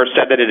we've never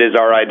said that it is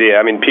our idea.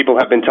 I mean, people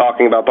have been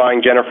talking about buying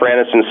Jennifer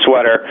Aniston's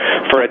sweater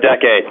for a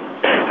decade.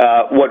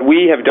 What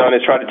we have done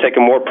is try to take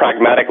a more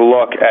pragmatic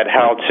look at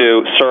how to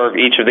serve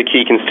each of the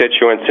key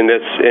constituents in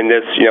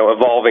this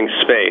evolving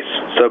space.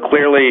 So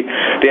clearly,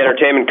 the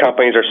entertainment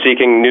companies are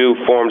seeking new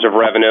forms of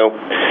revenue.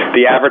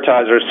 The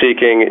advertisers are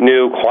seeking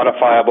new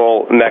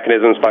quantifiable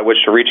mechanisms by which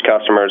to reach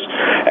customers,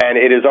 and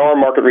it is our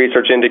market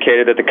research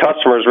indicated that the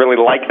customers really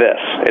like this.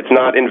 It's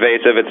not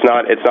invasive. It's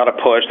not a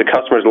push. The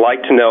customers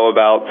like to know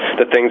about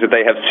the things that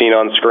they have seen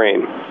on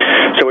screen.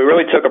 So we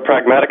really took a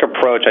pragmatic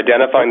approach,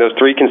 identifying those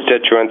three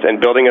constituents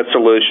and building a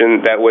solution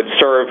that would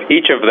serve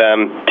each of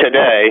them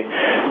today,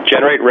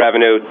 generate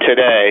revenue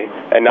today,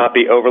 and not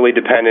be overly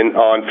dependent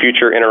on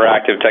future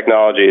interactive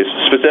technologies,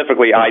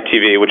 specifically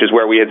ITV, which is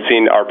where we had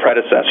seen our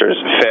predecessors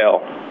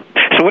fail.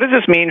 So what does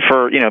this mean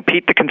for,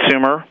 Pete the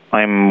consumer?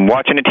 I'm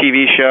watching a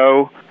TV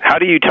show. How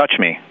do you touch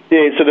me?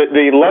 Yeah, so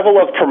the level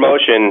of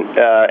promotion,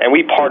 and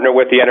we partner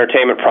with the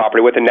entertainment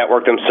property, with the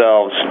network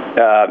themselves,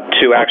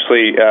 to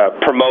actually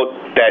promote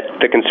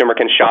that the consumer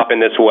can shop in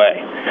this way.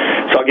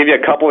 So I'll give you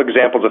a couple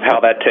examples of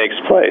how that takes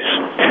place.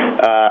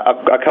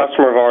 A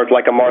customer of ours,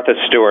 like a Martha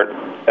Stewart,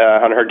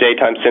 on her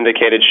daytime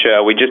syndicated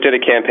show, we just did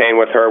a campaign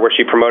with her where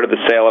she promoted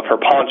the sale of her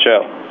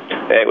poncho.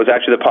 It was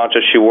actually the poncho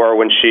she wore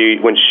when she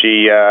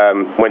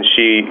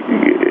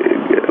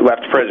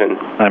left prison.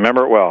 I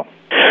remember it well.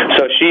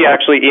 So she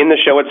actually, in the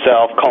show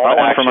itself, called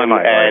to action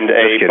and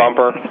a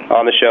bumper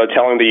on the show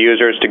telling the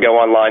users to go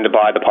online to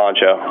buy the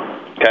poncho.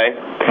 Okay?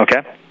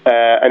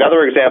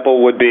 Another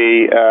example would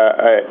be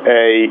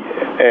a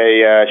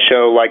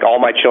show like All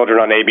My Children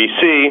on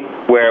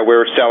ABC, where we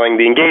were selling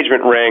the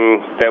engagement ring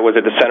that was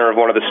at the center of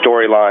one of the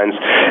storylines,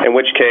 in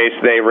which case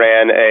they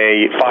ran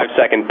a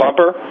 5-second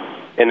bumper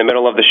in the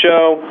middle of the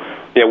show,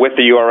 with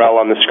the URL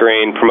on the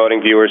screen,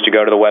 promoting viewers to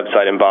go to the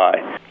website and buy.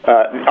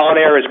 On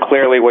air is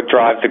clearly what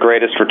drives the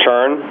greatest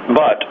return,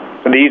 but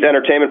these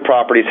entertainment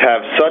properties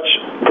have such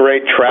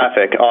great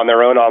traffic on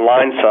their own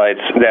online sites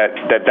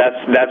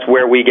that's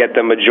where we get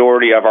the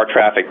majority of our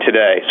traffic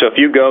today. So if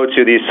you go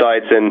to these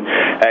sites,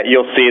 and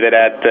you'll see that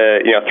at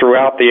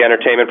throughout the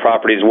entertainment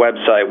property's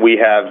website, we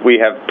have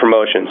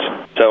promotions.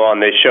 So on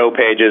the show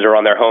pages or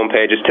on their home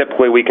pages,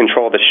 typically we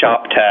control the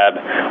shop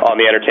tab on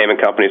the entertainment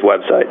company's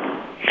website.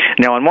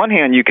 Now, on one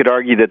hand, you could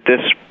argue that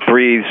this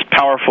breathes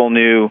powerful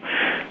new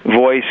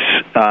voice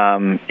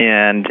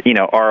and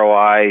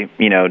ROI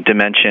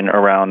dimension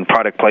around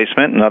product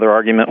placement. Another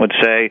argument would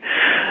say,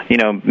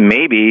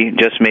 maybe,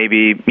 just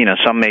maybe,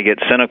 some may get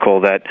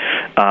cynical that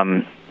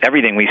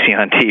everything we see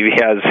on TV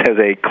has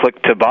a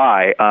click to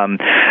buy.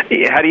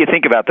 How do you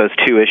think about those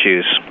two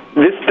issues?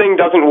 This thing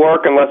doesn't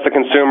work unless the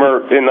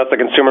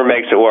consumer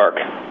makes it work.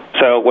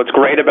 So what's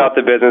great about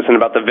the business and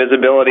about the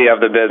visibility of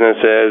the business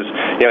is,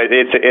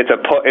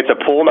 it's a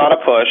pull, not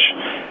a push.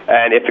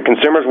 And if the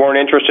consumers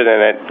weren't interested in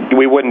it,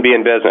 we wouldn't be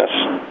in business,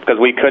 because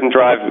we couldn't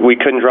drive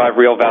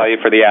real value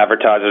for the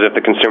advertisers if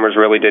the consumers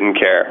really didn't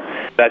care.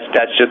 That's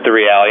just the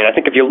reality. And I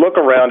think if you look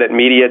around at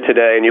media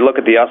today and you look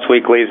at the Us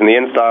Weeklies and the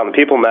InStyle and the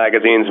People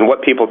magazines and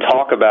what people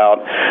talk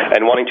about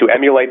and wanting to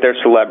emulate their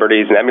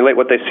celebrities and emulate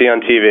what they see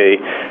on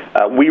TV,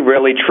 we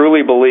really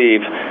truly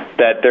believe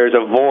that there's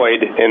a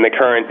void in the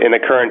current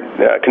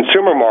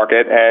consumer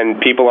market, and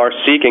people are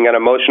seeking an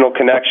emotional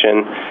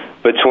connection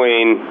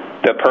between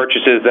the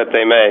purchases that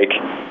they make.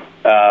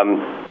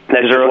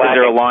 Is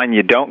there a line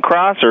you don't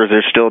cross, or is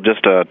there still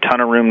just a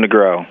ton of room to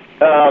grow?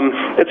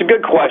 It's a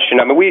good question.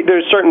 I mean,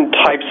 there's certain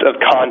types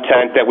of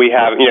content that we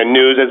have.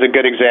 News is a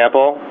good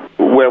example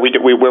where we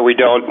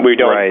don't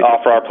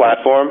offer our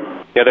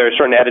platform. There are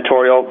certain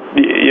editorial.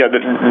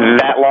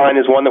 That line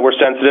is one that we're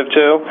sensitive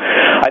to.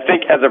 I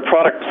think as a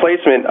product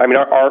placement, I mean,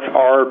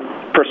 our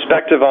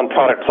perspective on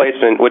product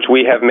placement, which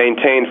we have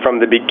maintained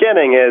from the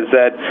beginning, is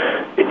that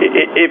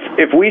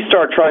if we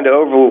start trying to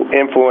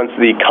over-influence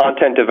the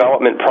content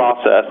development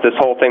process, this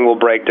whole thing will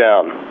break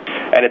down.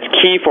 And it's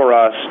key for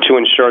us to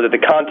ensure that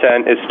the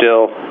content is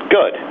still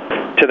good.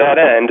 To that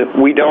end,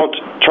 we don't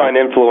try and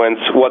influence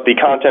what the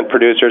content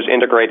producers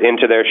integrate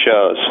into their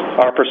shows.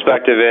 Our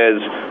perspective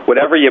is,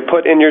 whatever you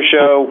put in your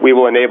show, we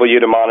will enable you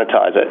to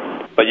monetize it.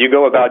 But you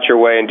go about your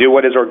way and do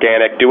what is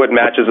organic, do what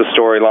matches the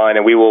storyline,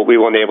 and we will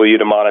enable you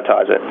to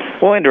monetize it.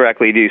 Well,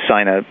 indirectly,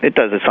 it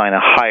does assign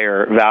a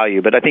higher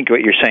value, but I think what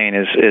you're saying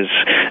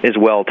is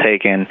well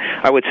taken.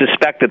 I would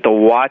suspect that the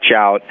watch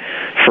out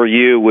for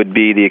you would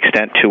be the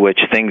extent to which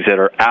things that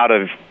are out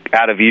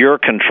of your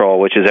control,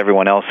 which is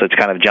everyone else that's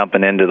kind of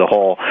jumping into the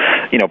whole,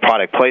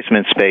 product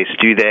placement space,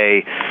 do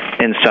they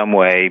in some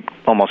way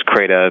almost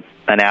create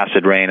an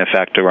acid rain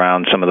effect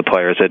around some of the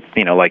players that,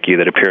 like you,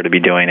 that appear to be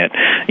doing it,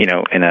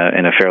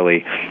 in a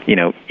fairly,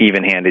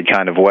 even-handed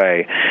kind of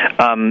way.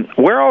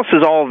 Where else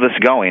is all of this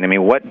going? I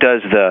mean, what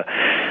does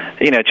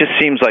it just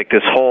seems like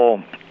this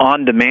whole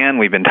on demand.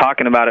 We've been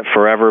talking about it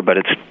forever, but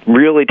it's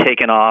really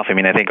taken off. I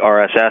mean, I think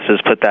RSS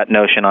has put that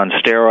notion on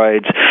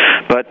steroids.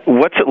 But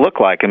what's it look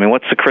like? I mean,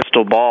 what's the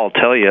crystal ball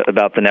tell you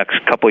about the next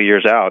couple of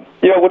years out?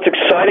 What's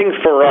exciting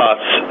for us,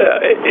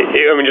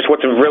 just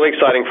what's really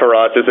exciting for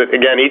us is that,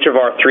 again, each of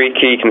our three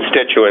key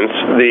constituents,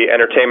 the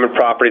entertainment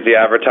properties, the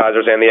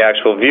advertisers, and the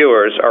actual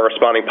viewers, are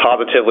responding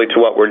positively to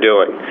what we're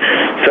doing.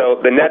 So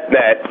the net,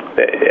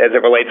 as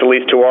it relates at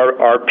least to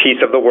our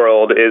piece of the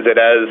world, is that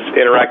as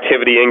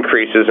interactivity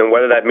increases, and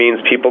whether that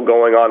means people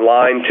going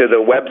online to the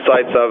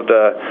websites of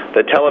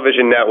the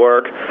television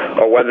network,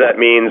 or whether that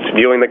means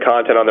viewing the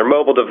content on their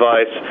mobile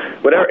device,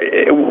 whatever,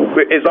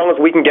 as long as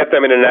we can get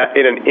them in an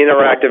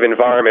interactive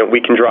environment, we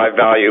can drive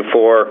value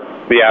for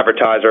the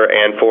advertiser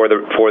and for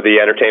the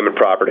entertainment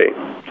property.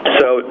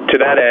 So to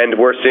that end,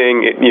 we're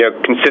seeing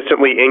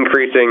consistently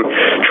increasing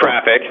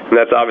traffic, and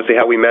that's obviously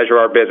how we measure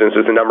our business,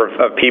 is the number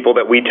of people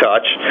that we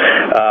touch,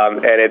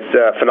 and it's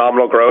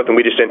phenomenal growth, and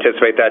we just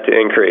anticipate that to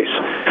increase.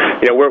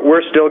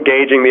 We're still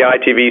gauging the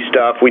ITV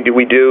stuff. We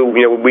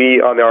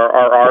on our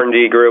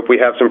R&D group, we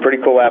have some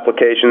pretty cool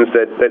applications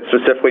that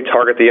specifically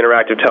target the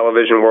interactive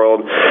television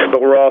world,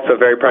 but we're also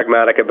very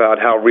pragmatic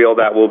about how real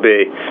that will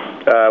be.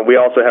 We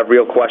also have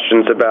real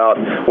questions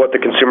about what the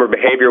consumer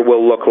behavior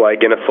will look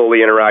like in a fully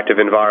interactive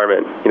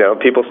environment.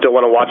 People still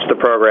want to watch the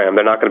program.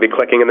 They're not going to be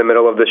clicking in the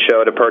middle of the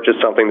show to purchase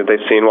something that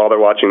they've seen while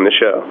they're watching the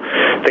show.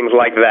 Things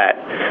like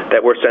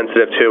that we're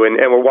sensitive to, and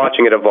we're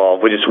watching it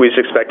evolve. We just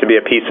expect to be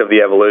a piece of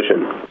the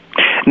evolution.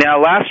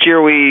 Now, last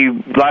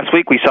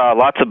week we saw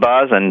lots of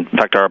buzz, and in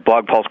fact, our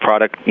Blog Pulse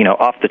product,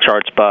 off the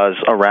charts buzz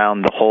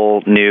around the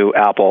whole new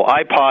Apple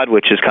iPod,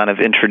 which is kind of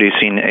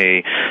introducing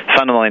a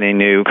fundamentally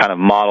new kind of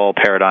model,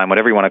 paradigm,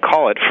 whatever you want to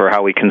call it, for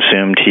how we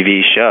consume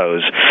TV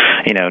shows.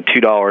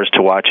 $2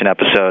 to watch an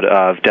episode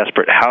of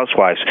Desperate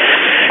Housewives.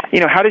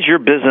 How does your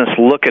business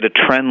look at a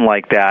trend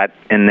like that?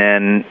 And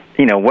then,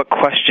 what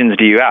questions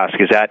do you ask?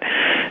 Is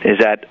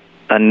that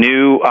a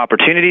new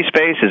opportunity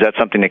space? Is that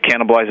something that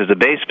cannibalizes the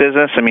base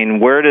business? I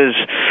mean,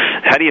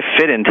 how do you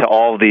fit into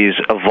all these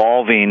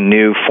evolving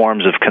new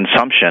forms of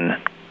consumption?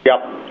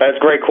 Yep, that's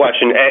a great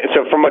question. And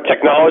so from a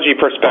technology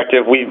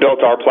perspective, we've built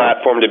our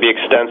platform to be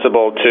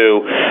extensible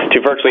to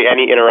virtually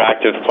any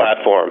interactive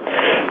platform.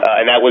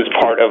 And that was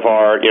part of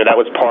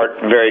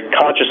very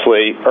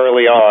consciously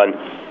early on,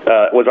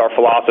 was our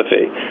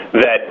philosophy,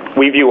 that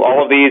we view all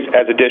of these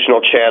as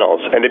additional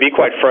channels. And to be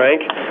quite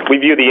frank,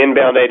 we view the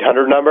inbound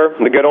 800 number,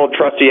 the good old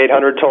trusty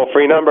 800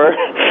 toll-free number,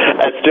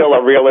 as still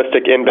a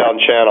realistic inbound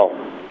channel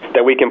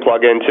that we can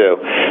plug into.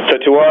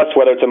 So to us,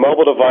 whether it's a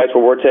mobile device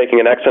where we're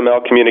taking an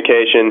XML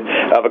communication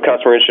of a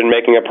customer interested in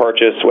making a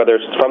purchase, whether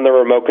it's from the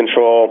remote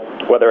control,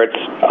 whether it's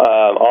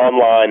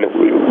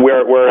online,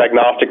 we're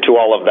agnostic to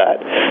all of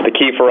that. The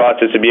key for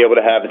us is to be able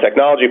to have the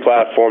technology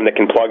platform that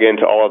can plug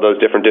into all of those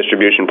different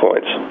distribution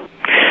points.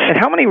 And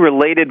how many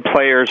related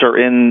players are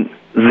in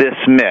this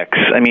mix?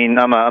 I mean,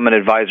 I'm an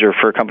advisor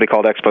for a company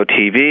called Expo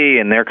TV,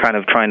 and they're kind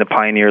of trying to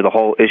pioneer the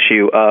whole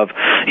issue of,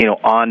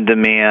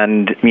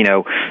 on-demand,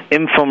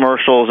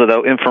 infomercials,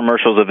 although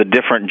infomercials of a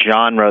different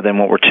genre than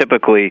what we're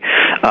typically,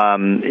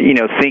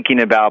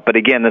 thinking about. But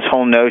again, this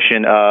whole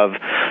notion of,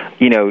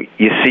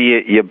 you see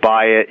it, you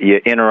buy it, you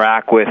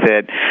interact with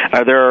it.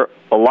 Are there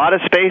a lot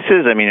of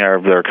spaces? I mean,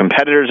 are there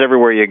competitors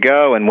everywhere you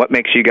go? And what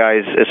makes you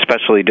guys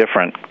especially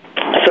different?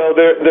 So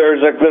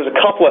there's a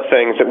couple of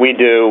things that we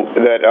do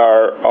that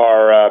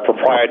are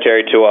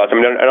proprietary to us. I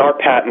mean, and our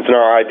patents and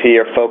our IP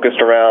are focused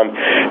around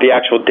the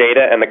actual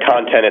data and the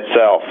content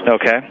itself.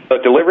 Okay. So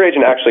Delivery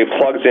Agent actually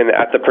plugs in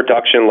at the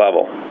production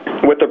level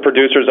with the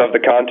producers of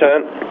the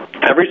content.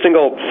 Every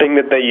single thing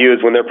that they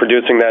use when they're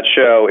producing that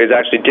show is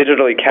actually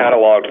digitally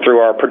cataloged through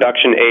our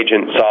production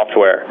agent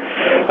software,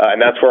 and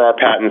that's where our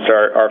patents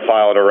are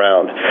filed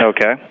around.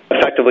 Okay.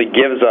 Effectively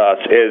gives us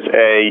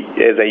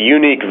is a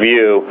unique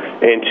view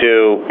into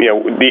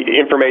the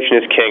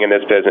information is king in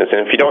this business,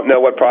 and if you don't know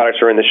what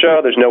products are in the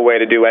show, there's no way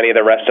to do any of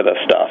the rest of the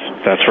stuff.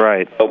 That's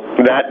right. So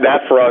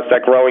that for us,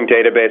 that growing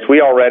database,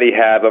 we already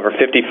have over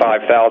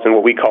 55,000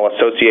 what we call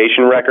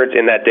association records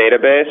in that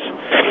database,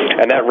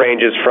 and that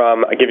ranges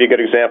from, I'll give you a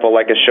good example,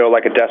 like a show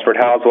like a Desperate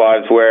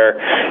Housewives, where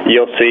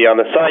you'll see on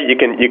the site you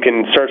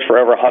can search for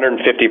over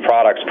 150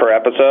 products per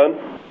episode.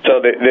 So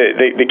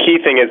the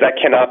key thing is that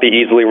cannot be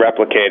easily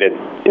replicated,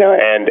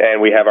 and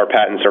we have our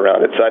patents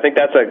around it. So I think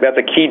that's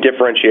a key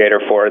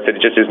differentiator for us. It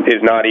just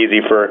is not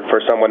easy for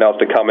someone else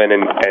to come in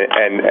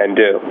and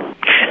do.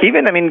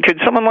 Even, I mean,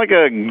 could someone like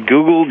a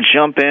Google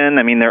jump in?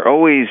 I mean, they're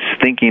always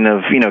thinking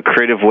of,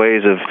 creative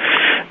ways of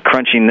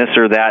crunching this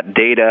or that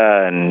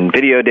data and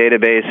video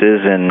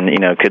databases, and,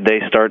 could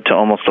they start to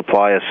almost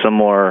apply a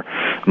similar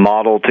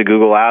model to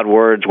Google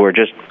AdWords, where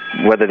just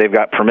whether they've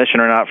got permission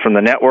or not from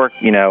the network,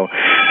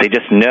 they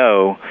just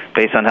know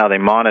based on how they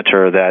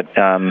monitor that,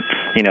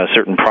 a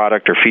certain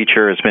product or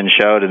feature has been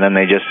showed, and then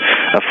they just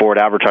afford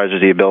advertisers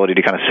the ability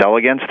to kind of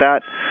sell against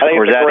that? I think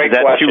or it's a great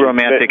question. Too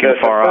romantic and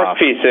far off?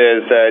 The first piece is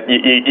that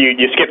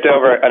you skipped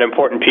over an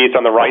important piece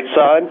on the right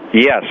side.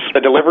 Yes.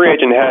 The delivery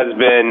agent has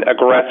been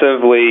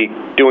aggressively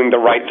doing the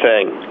right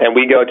thing, and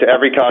we go to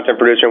every content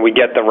producer and we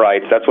get the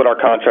rights. That's what our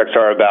contracts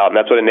are about, and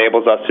that's what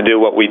enables us to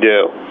do what we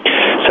do.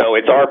 So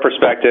it's our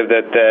perspective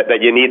that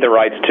you need the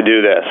rights to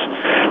do this.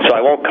 So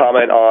I won't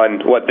comment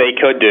on what they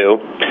could do,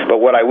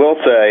 but what I will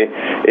say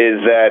is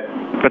that...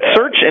 But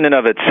search in and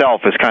of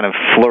itself is kind of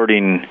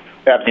flirting...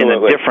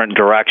 Absolutely. In a different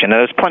direction.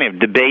 Now, there's plenty of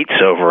debates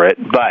over it,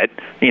 but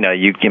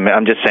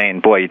I'm just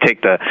saying, boy, you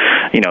take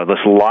this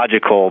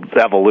logical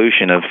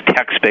evolution of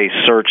text-based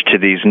search to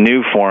these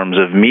new forms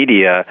of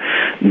media.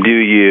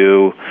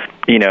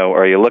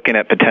 Are you looking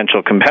at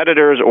potential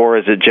competitors, or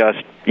is it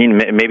just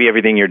maybe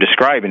everything you're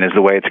describing is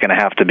the way it's going to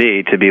have to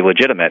be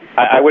legitimate?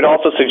 I would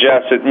also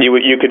suggest that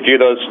you could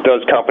view those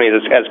companies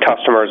as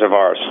customers of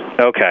ours.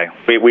 Okay.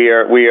 We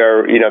are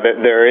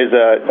there is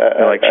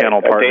a like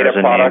channel partners data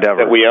product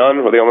that we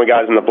own. We're the only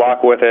guys in the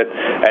block with it,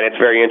 and it's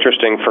very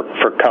interesting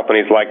for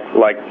companies like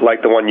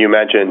the one you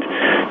mentioned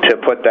to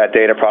put that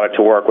data product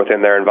to work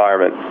within their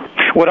environment.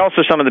 What else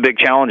are some of the big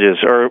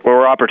challenges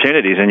or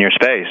opportunities in your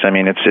space? I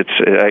mean,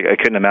 I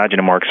couldn't imagine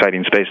a more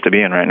exciting space to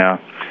be in right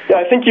now. Yeah,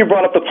 I think you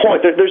brought up the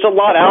point. There's a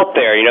lot out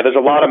there. There's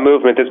a lot of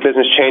movement. This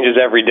business changes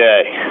every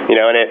day.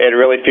 And it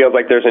really feels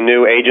like there's a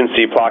new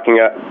agency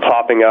popping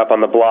up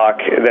on the block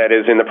that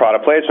is in the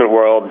product placement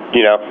world,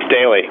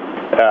 daily.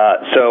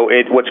 So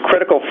what's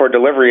critical for a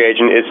delivery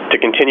agent is to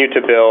continue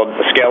to build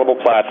a scalable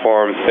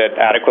platform that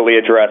adequately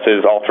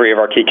addresses all three of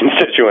our key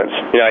constituents.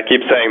 I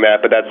keep saying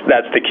that, but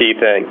that's the key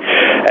thing,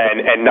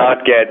 and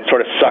not get sort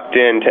of sucked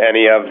into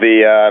any of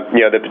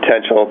the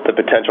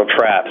potential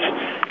traps.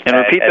 And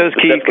repeat those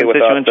key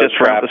constituents just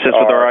for emphasis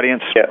with our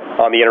audience. Yeah,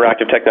 on the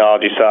interactive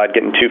technology side,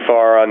 getting too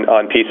far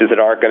on pieces that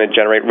aren't going to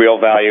generate real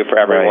value for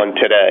everyone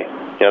today.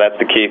 That's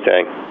the key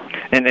thing.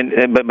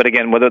 But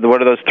again, what are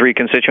those three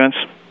constituents?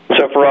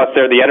 So for us,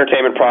 they're the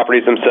entertainment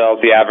properties themselves,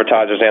 the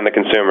advertisers, and the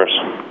consumers.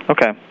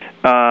 Okay.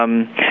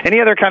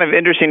 Any other kind of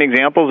interesting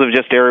examples of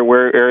just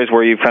areas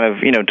where you've kind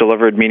of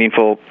delivered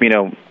meaningful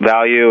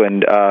value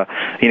and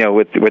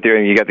with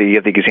you got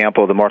the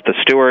example of the Martha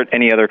Stewart.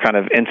 Any other kind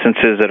of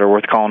instances that are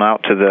worth calling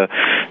out to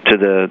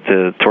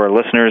our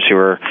listeners who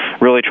are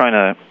really trying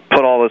to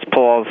pull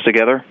all this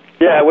together?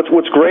 Yeah,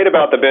 what's great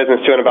about the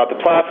business too and about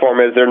the platform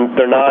is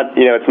they're not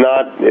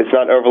it's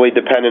not overly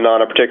dependent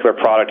on a particular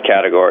product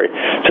category.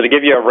 So to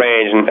give you a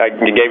range, and I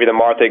gave you the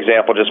Martha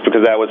example just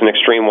because that was an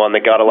extreme one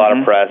that got a lot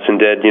of press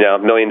and did $1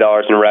 million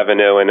in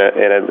revenue in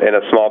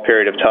a small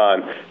period of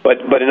time.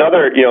 But in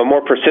other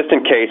more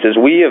persistent cases,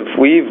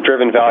 we've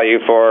driven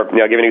value for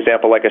I'll give you an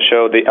example like a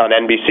show on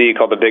NBC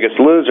called The Biggest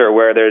Loser,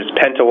 where there's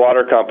Penta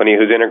Water Company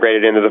who's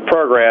integrated into the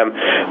program.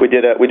 We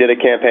did a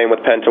campaign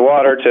with Penta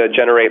Water to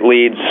generate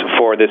leads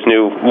for this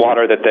new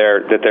water that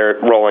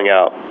they're rolling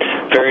out.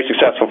 Very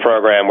successful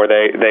program where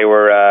they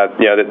were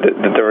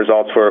the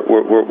results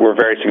were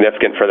very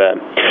significant for them.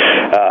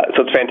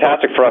 So it's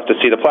fantastic for us to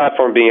see the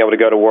platform being able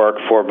to go to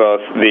work for both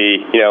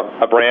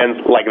a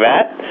brand like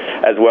that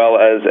as well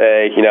as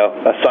a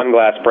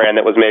sunglass brand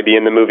that was maybe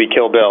in the movie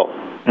Kill Bill.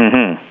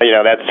 Mm-hmm.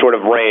 That sort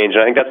of range.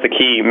 And I think that's the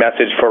key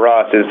message for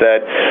us is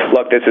that,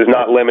 look, this is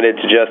not limited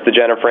to just the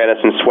Jennifer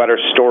Aniston sweater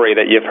story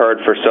that you've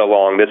heard for so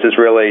long. This is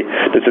really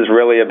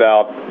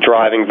about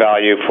driving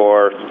value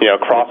for,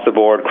 across the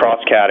board,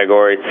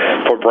 cross-category,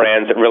 for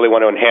brands that really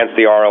want to enhance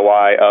the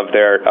ROI of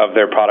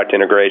their product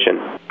integration.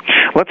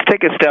 Let's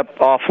take a step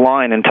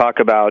offline and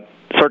talk about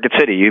Circuit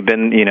City. You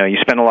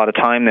spend a lot of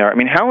time there. I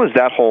mean, how is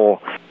that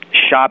whole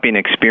shopping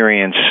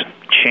experience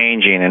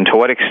changing, and to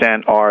what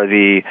extent are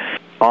the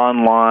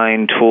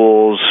online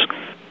tools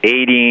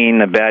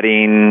aiding,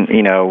 abetting,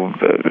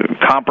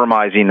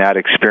 compromising that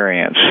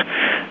experience?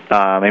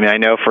 I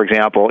know, for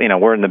example,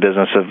 we're in the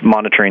business of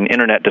monitoring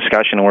internet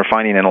discussion, and we're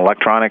finding in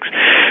electronics,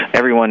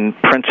 everyone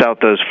prints out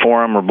those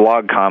forum or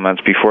blog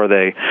comments before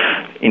they,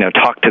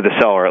 talk to the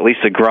seller, at least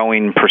a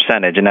growing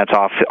percentage, and that's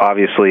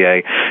obviously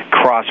a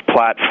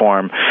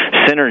cross-platform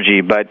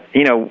synergy. But,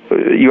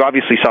 you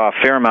obviously saw a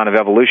fair amount of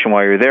evolution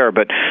while you were there,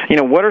 but,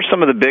 what are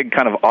some of the big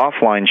kind of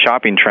offline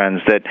shopping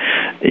trends that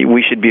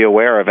we should be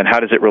aware of, and how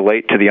does it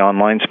relate to the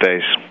online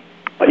space?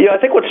 I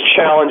think what's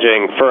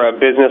challenging for a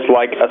business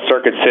like a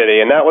Circuit City,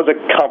 and that was a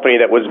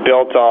company that was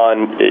built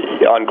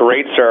on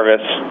great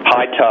service,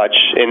 high touch,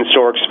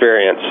 in-store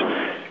experience.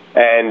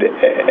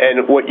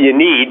 And what you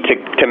need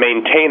to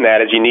maintain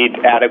that is you need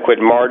adequate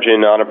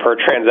margin on a per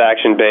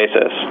transaction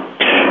basis.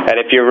 And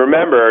if you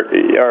remember,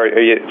 or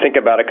you think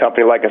about a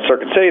company like a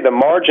Circuit City, the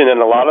margin in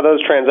a lot of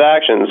those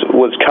transactions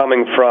was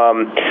coming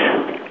from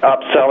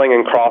upselling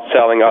and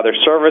cross-selling other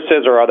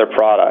services or other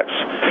products.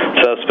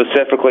 So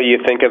specifically,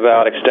 you think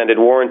about extended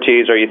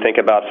warranties, or you think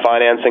about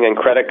financing and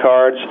credit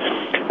cards.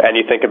 and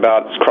you think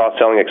about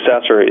cross-selling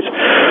accessories.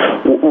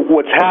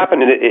 What's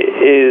happened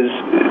is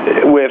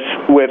with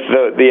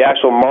the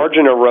actual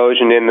margin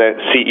erosion in the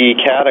CE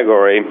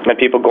category and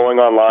people going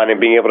online and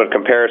being able to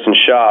comparison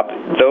shop,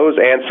 those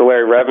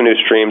ancillary revenue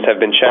streams have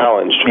been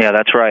challenged. Yeah,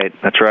 that's right.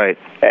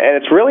 And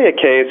it's really a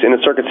case, in the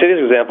Circuit Cities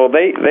example,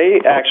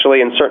 they actually,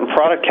 in certain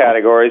product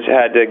categories,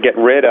 had to get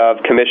rid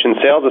of commissioned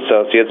sales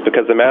associates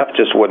because the math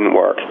just wouldn't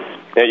work.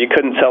 You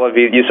couldn't sell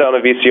you sell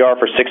a VCR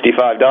for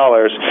 $65.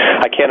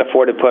 I can't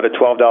afford to put a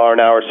 $12 an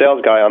hour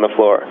sales guy on the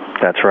floor.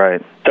 That's right.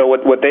 So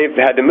what they've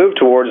had to move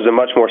towards is a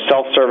much more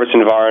self-service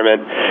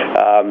environment.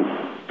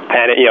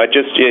 And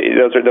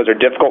those are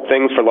difficult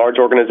things for large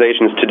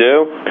organizations to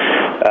do,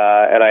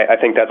 and I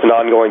think that's an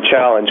ongoing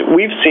challenge.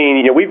 We've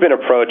seen, we've been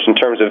approached in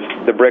terms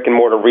of the brick and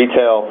mortar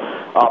retail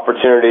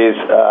opportunities.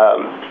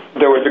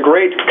 There was a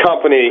great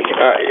company,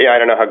 I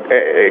don't know how,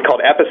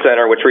 called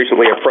Epicenter, which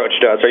recently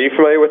approached us. Are you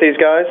familiar with these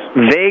guys?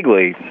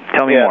 Vaguely.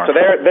 Tell me more. So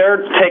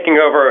they're taking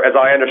over, as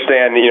I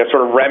understand,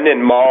 sort of remnant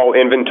mall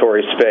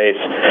inventory space,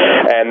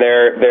 and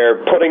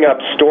they're putting up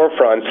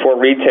storefronts for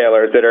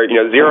retailers that are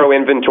zero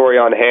inventory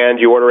on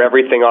hand. You order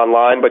everything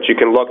online, but you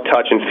can look,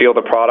 touch, and feel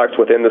the products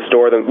within the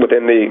store,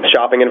 within the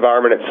shopping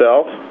environment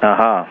itself.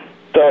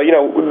 So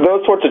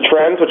those sorts of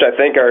trends, which I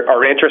think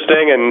are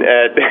interesting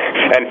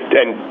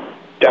and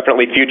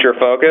definitely future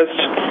focused.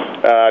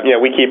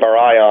 We keep our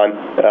eye on,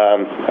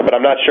 but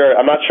I'm not sure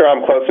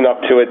I'm close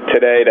enough to it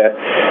today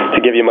to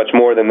give you much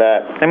more than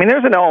that. I mean,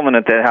 there's an element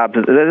of that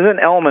happens. There's an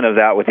element of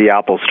that with the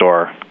Apple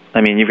Store. I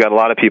mean, you've got a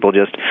lot of people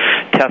just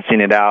testing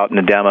it out in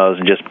the demos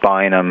and just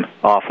buying them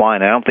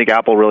offline. I don't think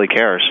Apple really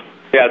cares.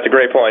 Yeah, that's a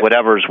great point.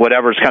 Whatever's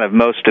kind of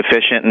most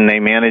efficient, and they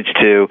manage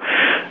to,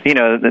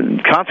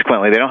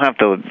 consequently, they don't have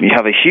to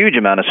have a huge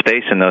amount of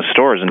space in those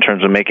stores in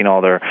terms of making all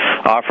their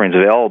offerings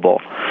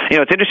available.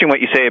 It's interesting what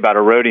you say about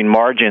eroding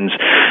margins.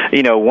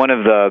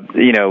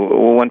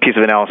 One piece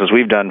of analysis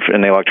we've done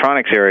in the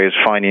electronics area is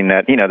finding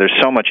that, there's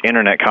so much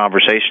internet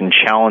conversation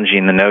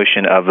challenging the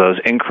notion of those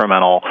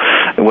incremental,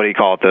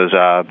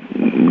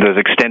 those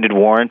extended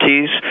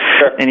warranties.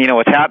 Sure. And,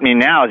 what's happening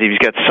now is you've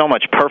got so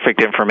much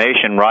perfect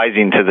information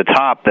rising to the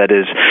top that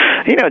is,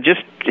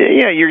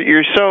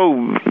 you're so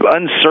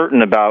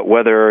uncertain about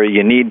whether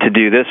you need to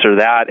do this or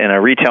that in a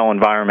retail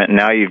environment. And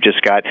now you've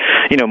just got,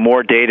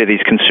 more data,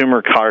 these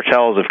consumer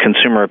cartels of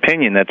consumer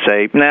opinion that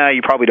say, nah,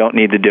 you probably don't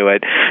need to do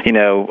it.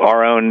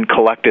 Our own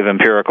collective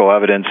empirical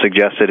evidence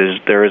suggests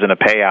there isn't a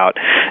payout.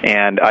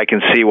 And I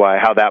can see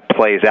how that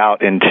plays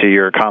out into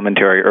your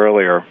commentary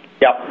earlier.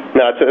 Yeah,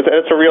 no,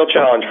 it's a real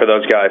challenge for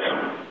those guys.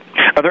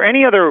 Are there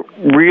any other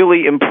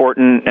really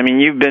important,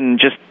 you've been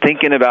just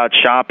thinking about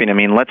shopping.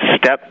 Let's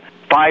step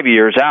 5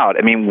 years out.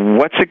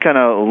 What's it going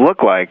to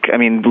look like?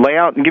 Lay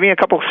out and give me a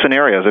couple of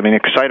scenarios.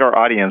 Excite our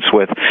audience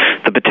with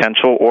the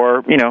potential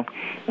or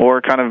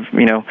kind of,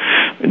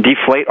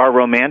 deflate our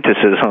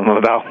romanticism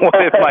about what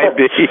it might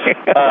be.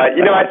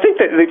 I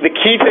think that the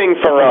key thing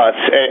for us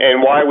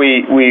and why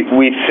we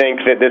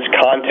think that this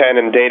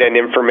content and data and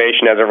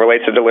information as it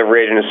relates to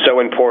delivery agent is so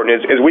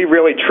important is we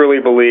really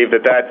truly believe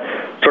that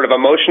sort of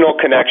emotional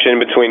connection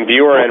between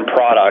viewer and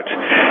product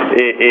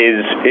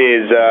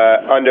is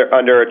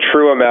under a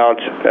true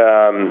amount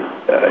of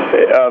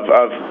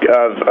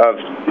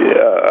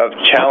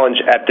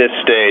challenge at this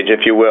stage,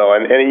 if you will.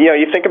 And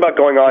you think about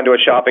going on to a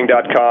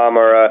shopping.com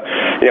or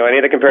any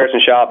of the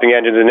comparison shopping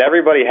engines, and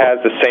everybody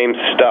has the same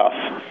stuff.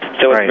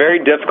 So it's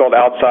very difficult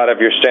outside of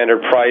your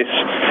standard price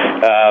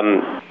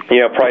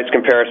price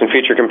comparison,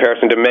 feature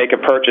comparison, to make a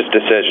purchase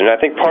decision. I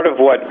think part of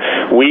what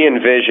we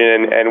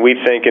envision and we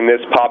think in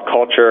this pop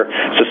culture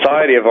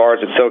society of ours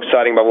that's so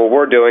exciting about what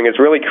we're doing is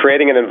really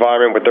creating an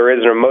environment where there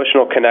is an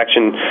emotional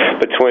connection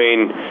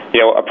between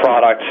a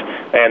product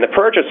and the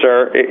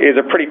purchaser is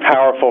a pretty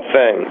powerful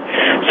thing.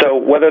 So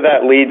whether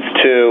that leads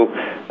to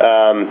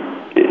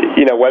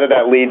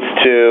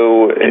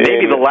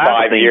maybe the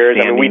last 5 years,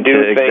 we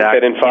do think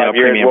that in 5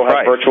 years we'll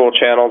have virtual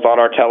channels on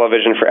our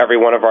television for every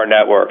one of our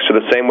networks. So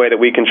the same way that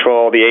we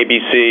control the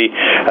ABC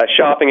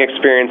shopping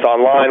experience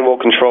online,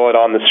 we'll control it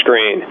on the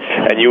screen.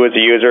 And you as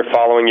a user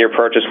following your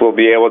purchase will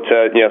be able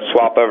to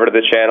swap over to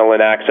the channel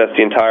and access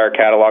the entire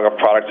catalog of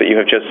products that you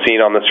have just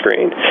seen on the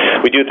screen.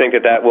 We do think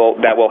that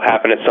will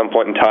happen at some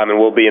point in time, and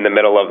we'll be in the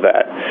middle of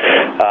that.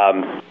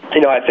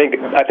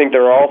 I think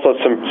there are also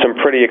some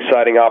pretty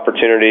exciting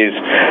opportunities,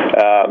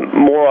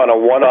 more on a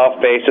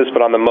one-off basis,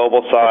 but on the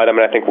mobile side,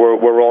 I think we're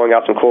rolling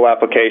out some cool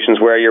applications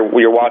where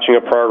you're watching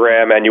a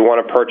program and you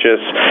want to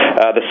purchase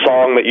the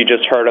song that you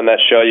just heard on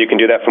that show. You can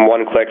do that from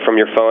one click from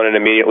your phone and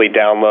immediately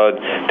download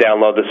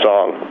the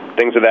song.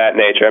 Things of that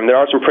nature. There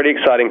are some pretty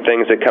exciting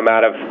things that come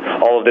out of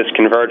all of this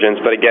convergence,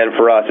 but again,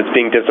 for us, it's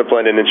being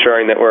disciplined and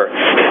ensuring that we're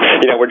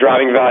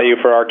driving value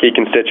for our key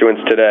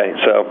constituents today.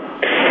 So.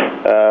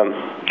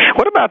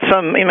 What about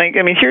some,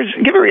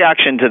 give a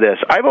reaction to this.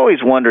 I've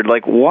always wondered,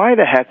 why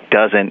the heck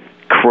doesn't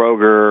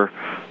Kroger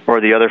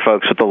or the other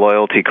folks with the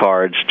loyalty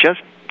cards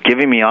just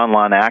giving me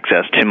online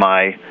access to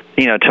my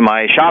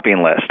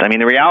shopping list. I mean,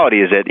 the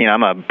reality is that,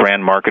 I'm a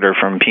brand marketer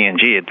from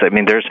P&G.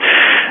 There's,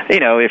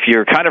 if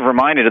you're kind of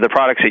reminded of the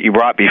products that you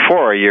brought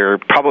before,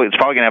 it's probably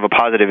going to have a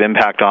positive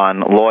impact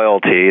on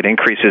loyalty. It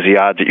increases the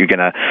odds that you're going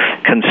to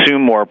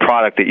consume more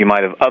product that you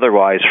might have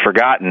otherwise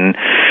forgotten,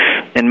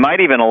 and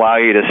might even allow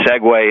you to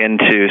segue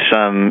into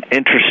some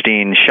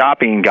interesting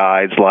shopping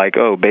guides like,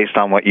 based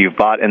on what you've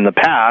bought in the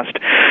past,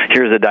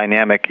 here's a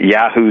dynamic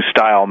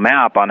Yahoo-style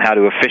map on how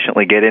to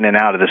efficiently get in and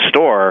out of the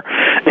store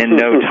in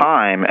no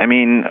time. I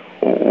mean,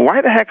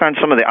 why the heck aren't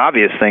some of the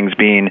obvious things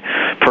being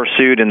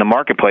pursued in the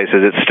marketplace?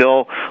 Is it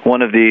still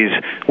one of these,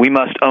 we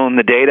must own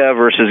the data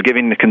versus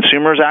giving the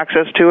consumers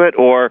access to it,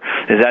 or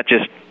is that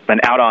just an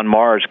out on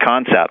Mars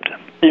concept?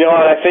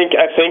 I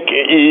think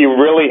you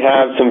really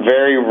have some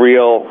very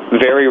real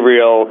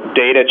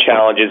data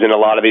challenges in a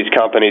lot of these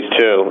companies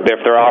too. If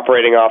they're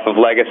operating off of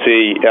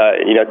legacy,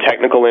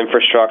 technical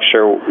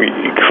infrastructure,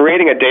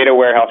 creating a data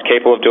warehouse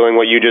capable of doing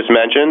what you just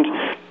mentioned,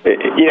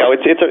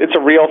 it's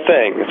a real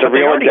thing. It's a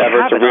real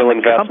endeavor. It's a real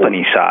investment.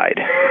 Company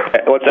side.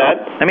 What's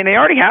that? I mean, they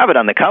already have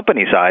it on the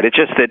company side. It's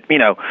just that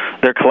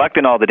they're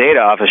collecting all the data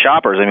off of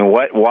shoppers. I mean,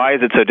 why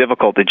is it so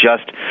difficult to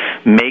just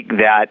make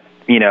that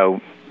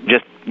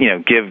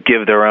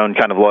give their own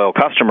kind of loyal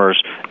customers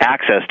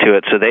access to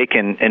it so they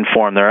can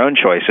inform their own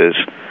choices?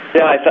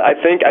 Yeah, I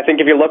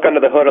think if you look under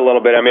the hood a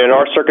little bit, I mean, in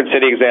our Circuit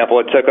City example,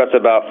 it took us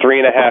about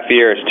 3.5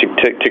 years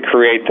to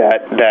create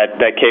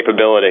that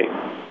capability.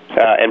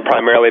 And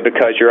primarily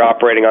because you're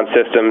operating on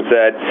systems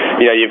that,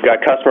 you've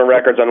got customer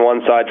records on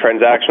one side,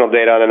 transactional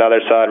data on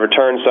another side,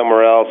 returns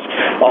somewhere else,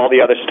 all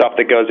the other stuff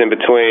that goes in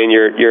between,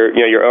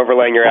 you're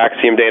overlaying your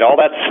Axiom data, all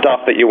that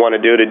stuff that you want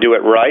to do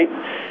it right,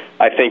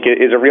 I think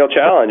is a real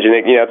challenge. And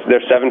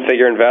they're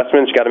 7-figure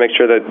investments. You got to make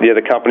sure that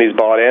the company's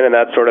bought in and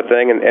that sort of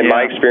thing. And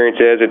my experience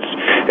is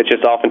it's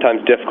just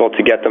oftentimes difficult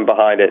to get them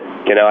behind it.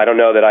 I don't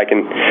know that I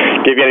can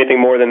give you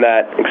anything more than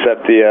that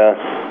except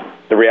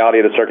the reality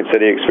of the Circuit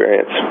City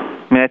experience.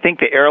 I mean, I think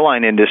the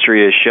airline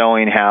industry is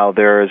showing how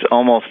there is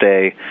almost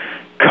a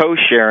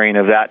co-sharing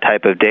of that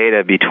type of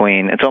data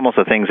between, it's almost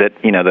the things that,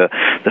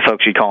 the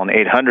folks you call an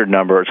 800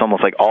 number, it's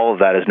almost like all of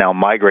that is now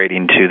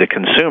migrating to the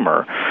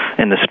consumer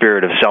in the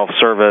spirit of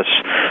self-service,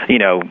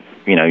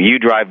 you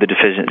drive the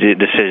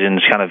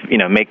decisions, kind of,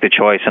 make the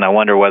choice, and I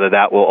wonder whether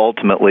that will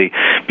ultimately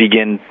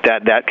begin,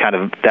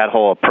 that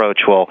whole approach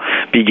will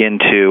begin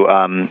to,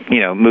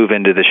 move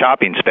into the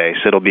shopping space.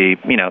 It'll be,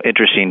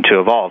 interesting to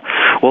evolve.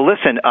 Well,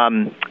 listen,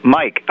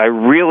 Mike, I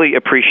really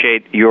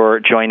appreciate your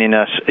joining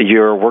us.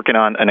 You're working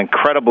on an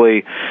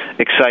incredibly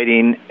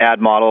exciting ad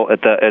model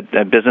at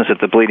the business at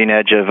the bleeding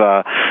edge of,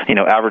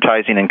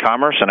 advertising and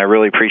commerce, and I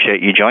really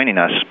appreciate you joining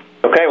us.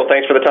 Okay, well,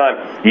 thanks for the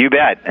time. You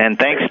bet. And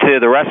thanks to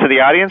the rest of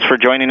the audience for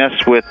joining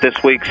us with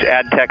this week's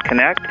AdTech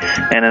Connect.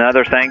 And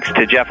another thanks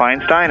to Jeff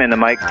Einstein and to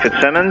Mike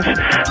Fitzsimmons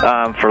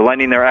for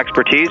lending their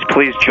expertise.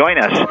 Please join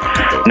us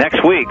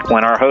next week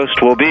when our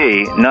host will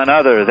be none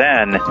other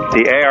than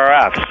the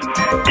ARF's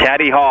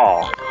Taddy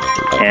Hall.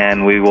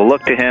 And we will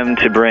look to him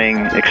to bring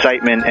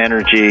excitement,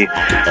 energy,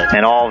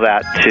 and all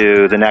that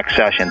to the next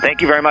session.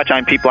 Thank you very much.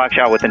 I'm Pete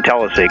Blackshaw with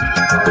IntelliSeek.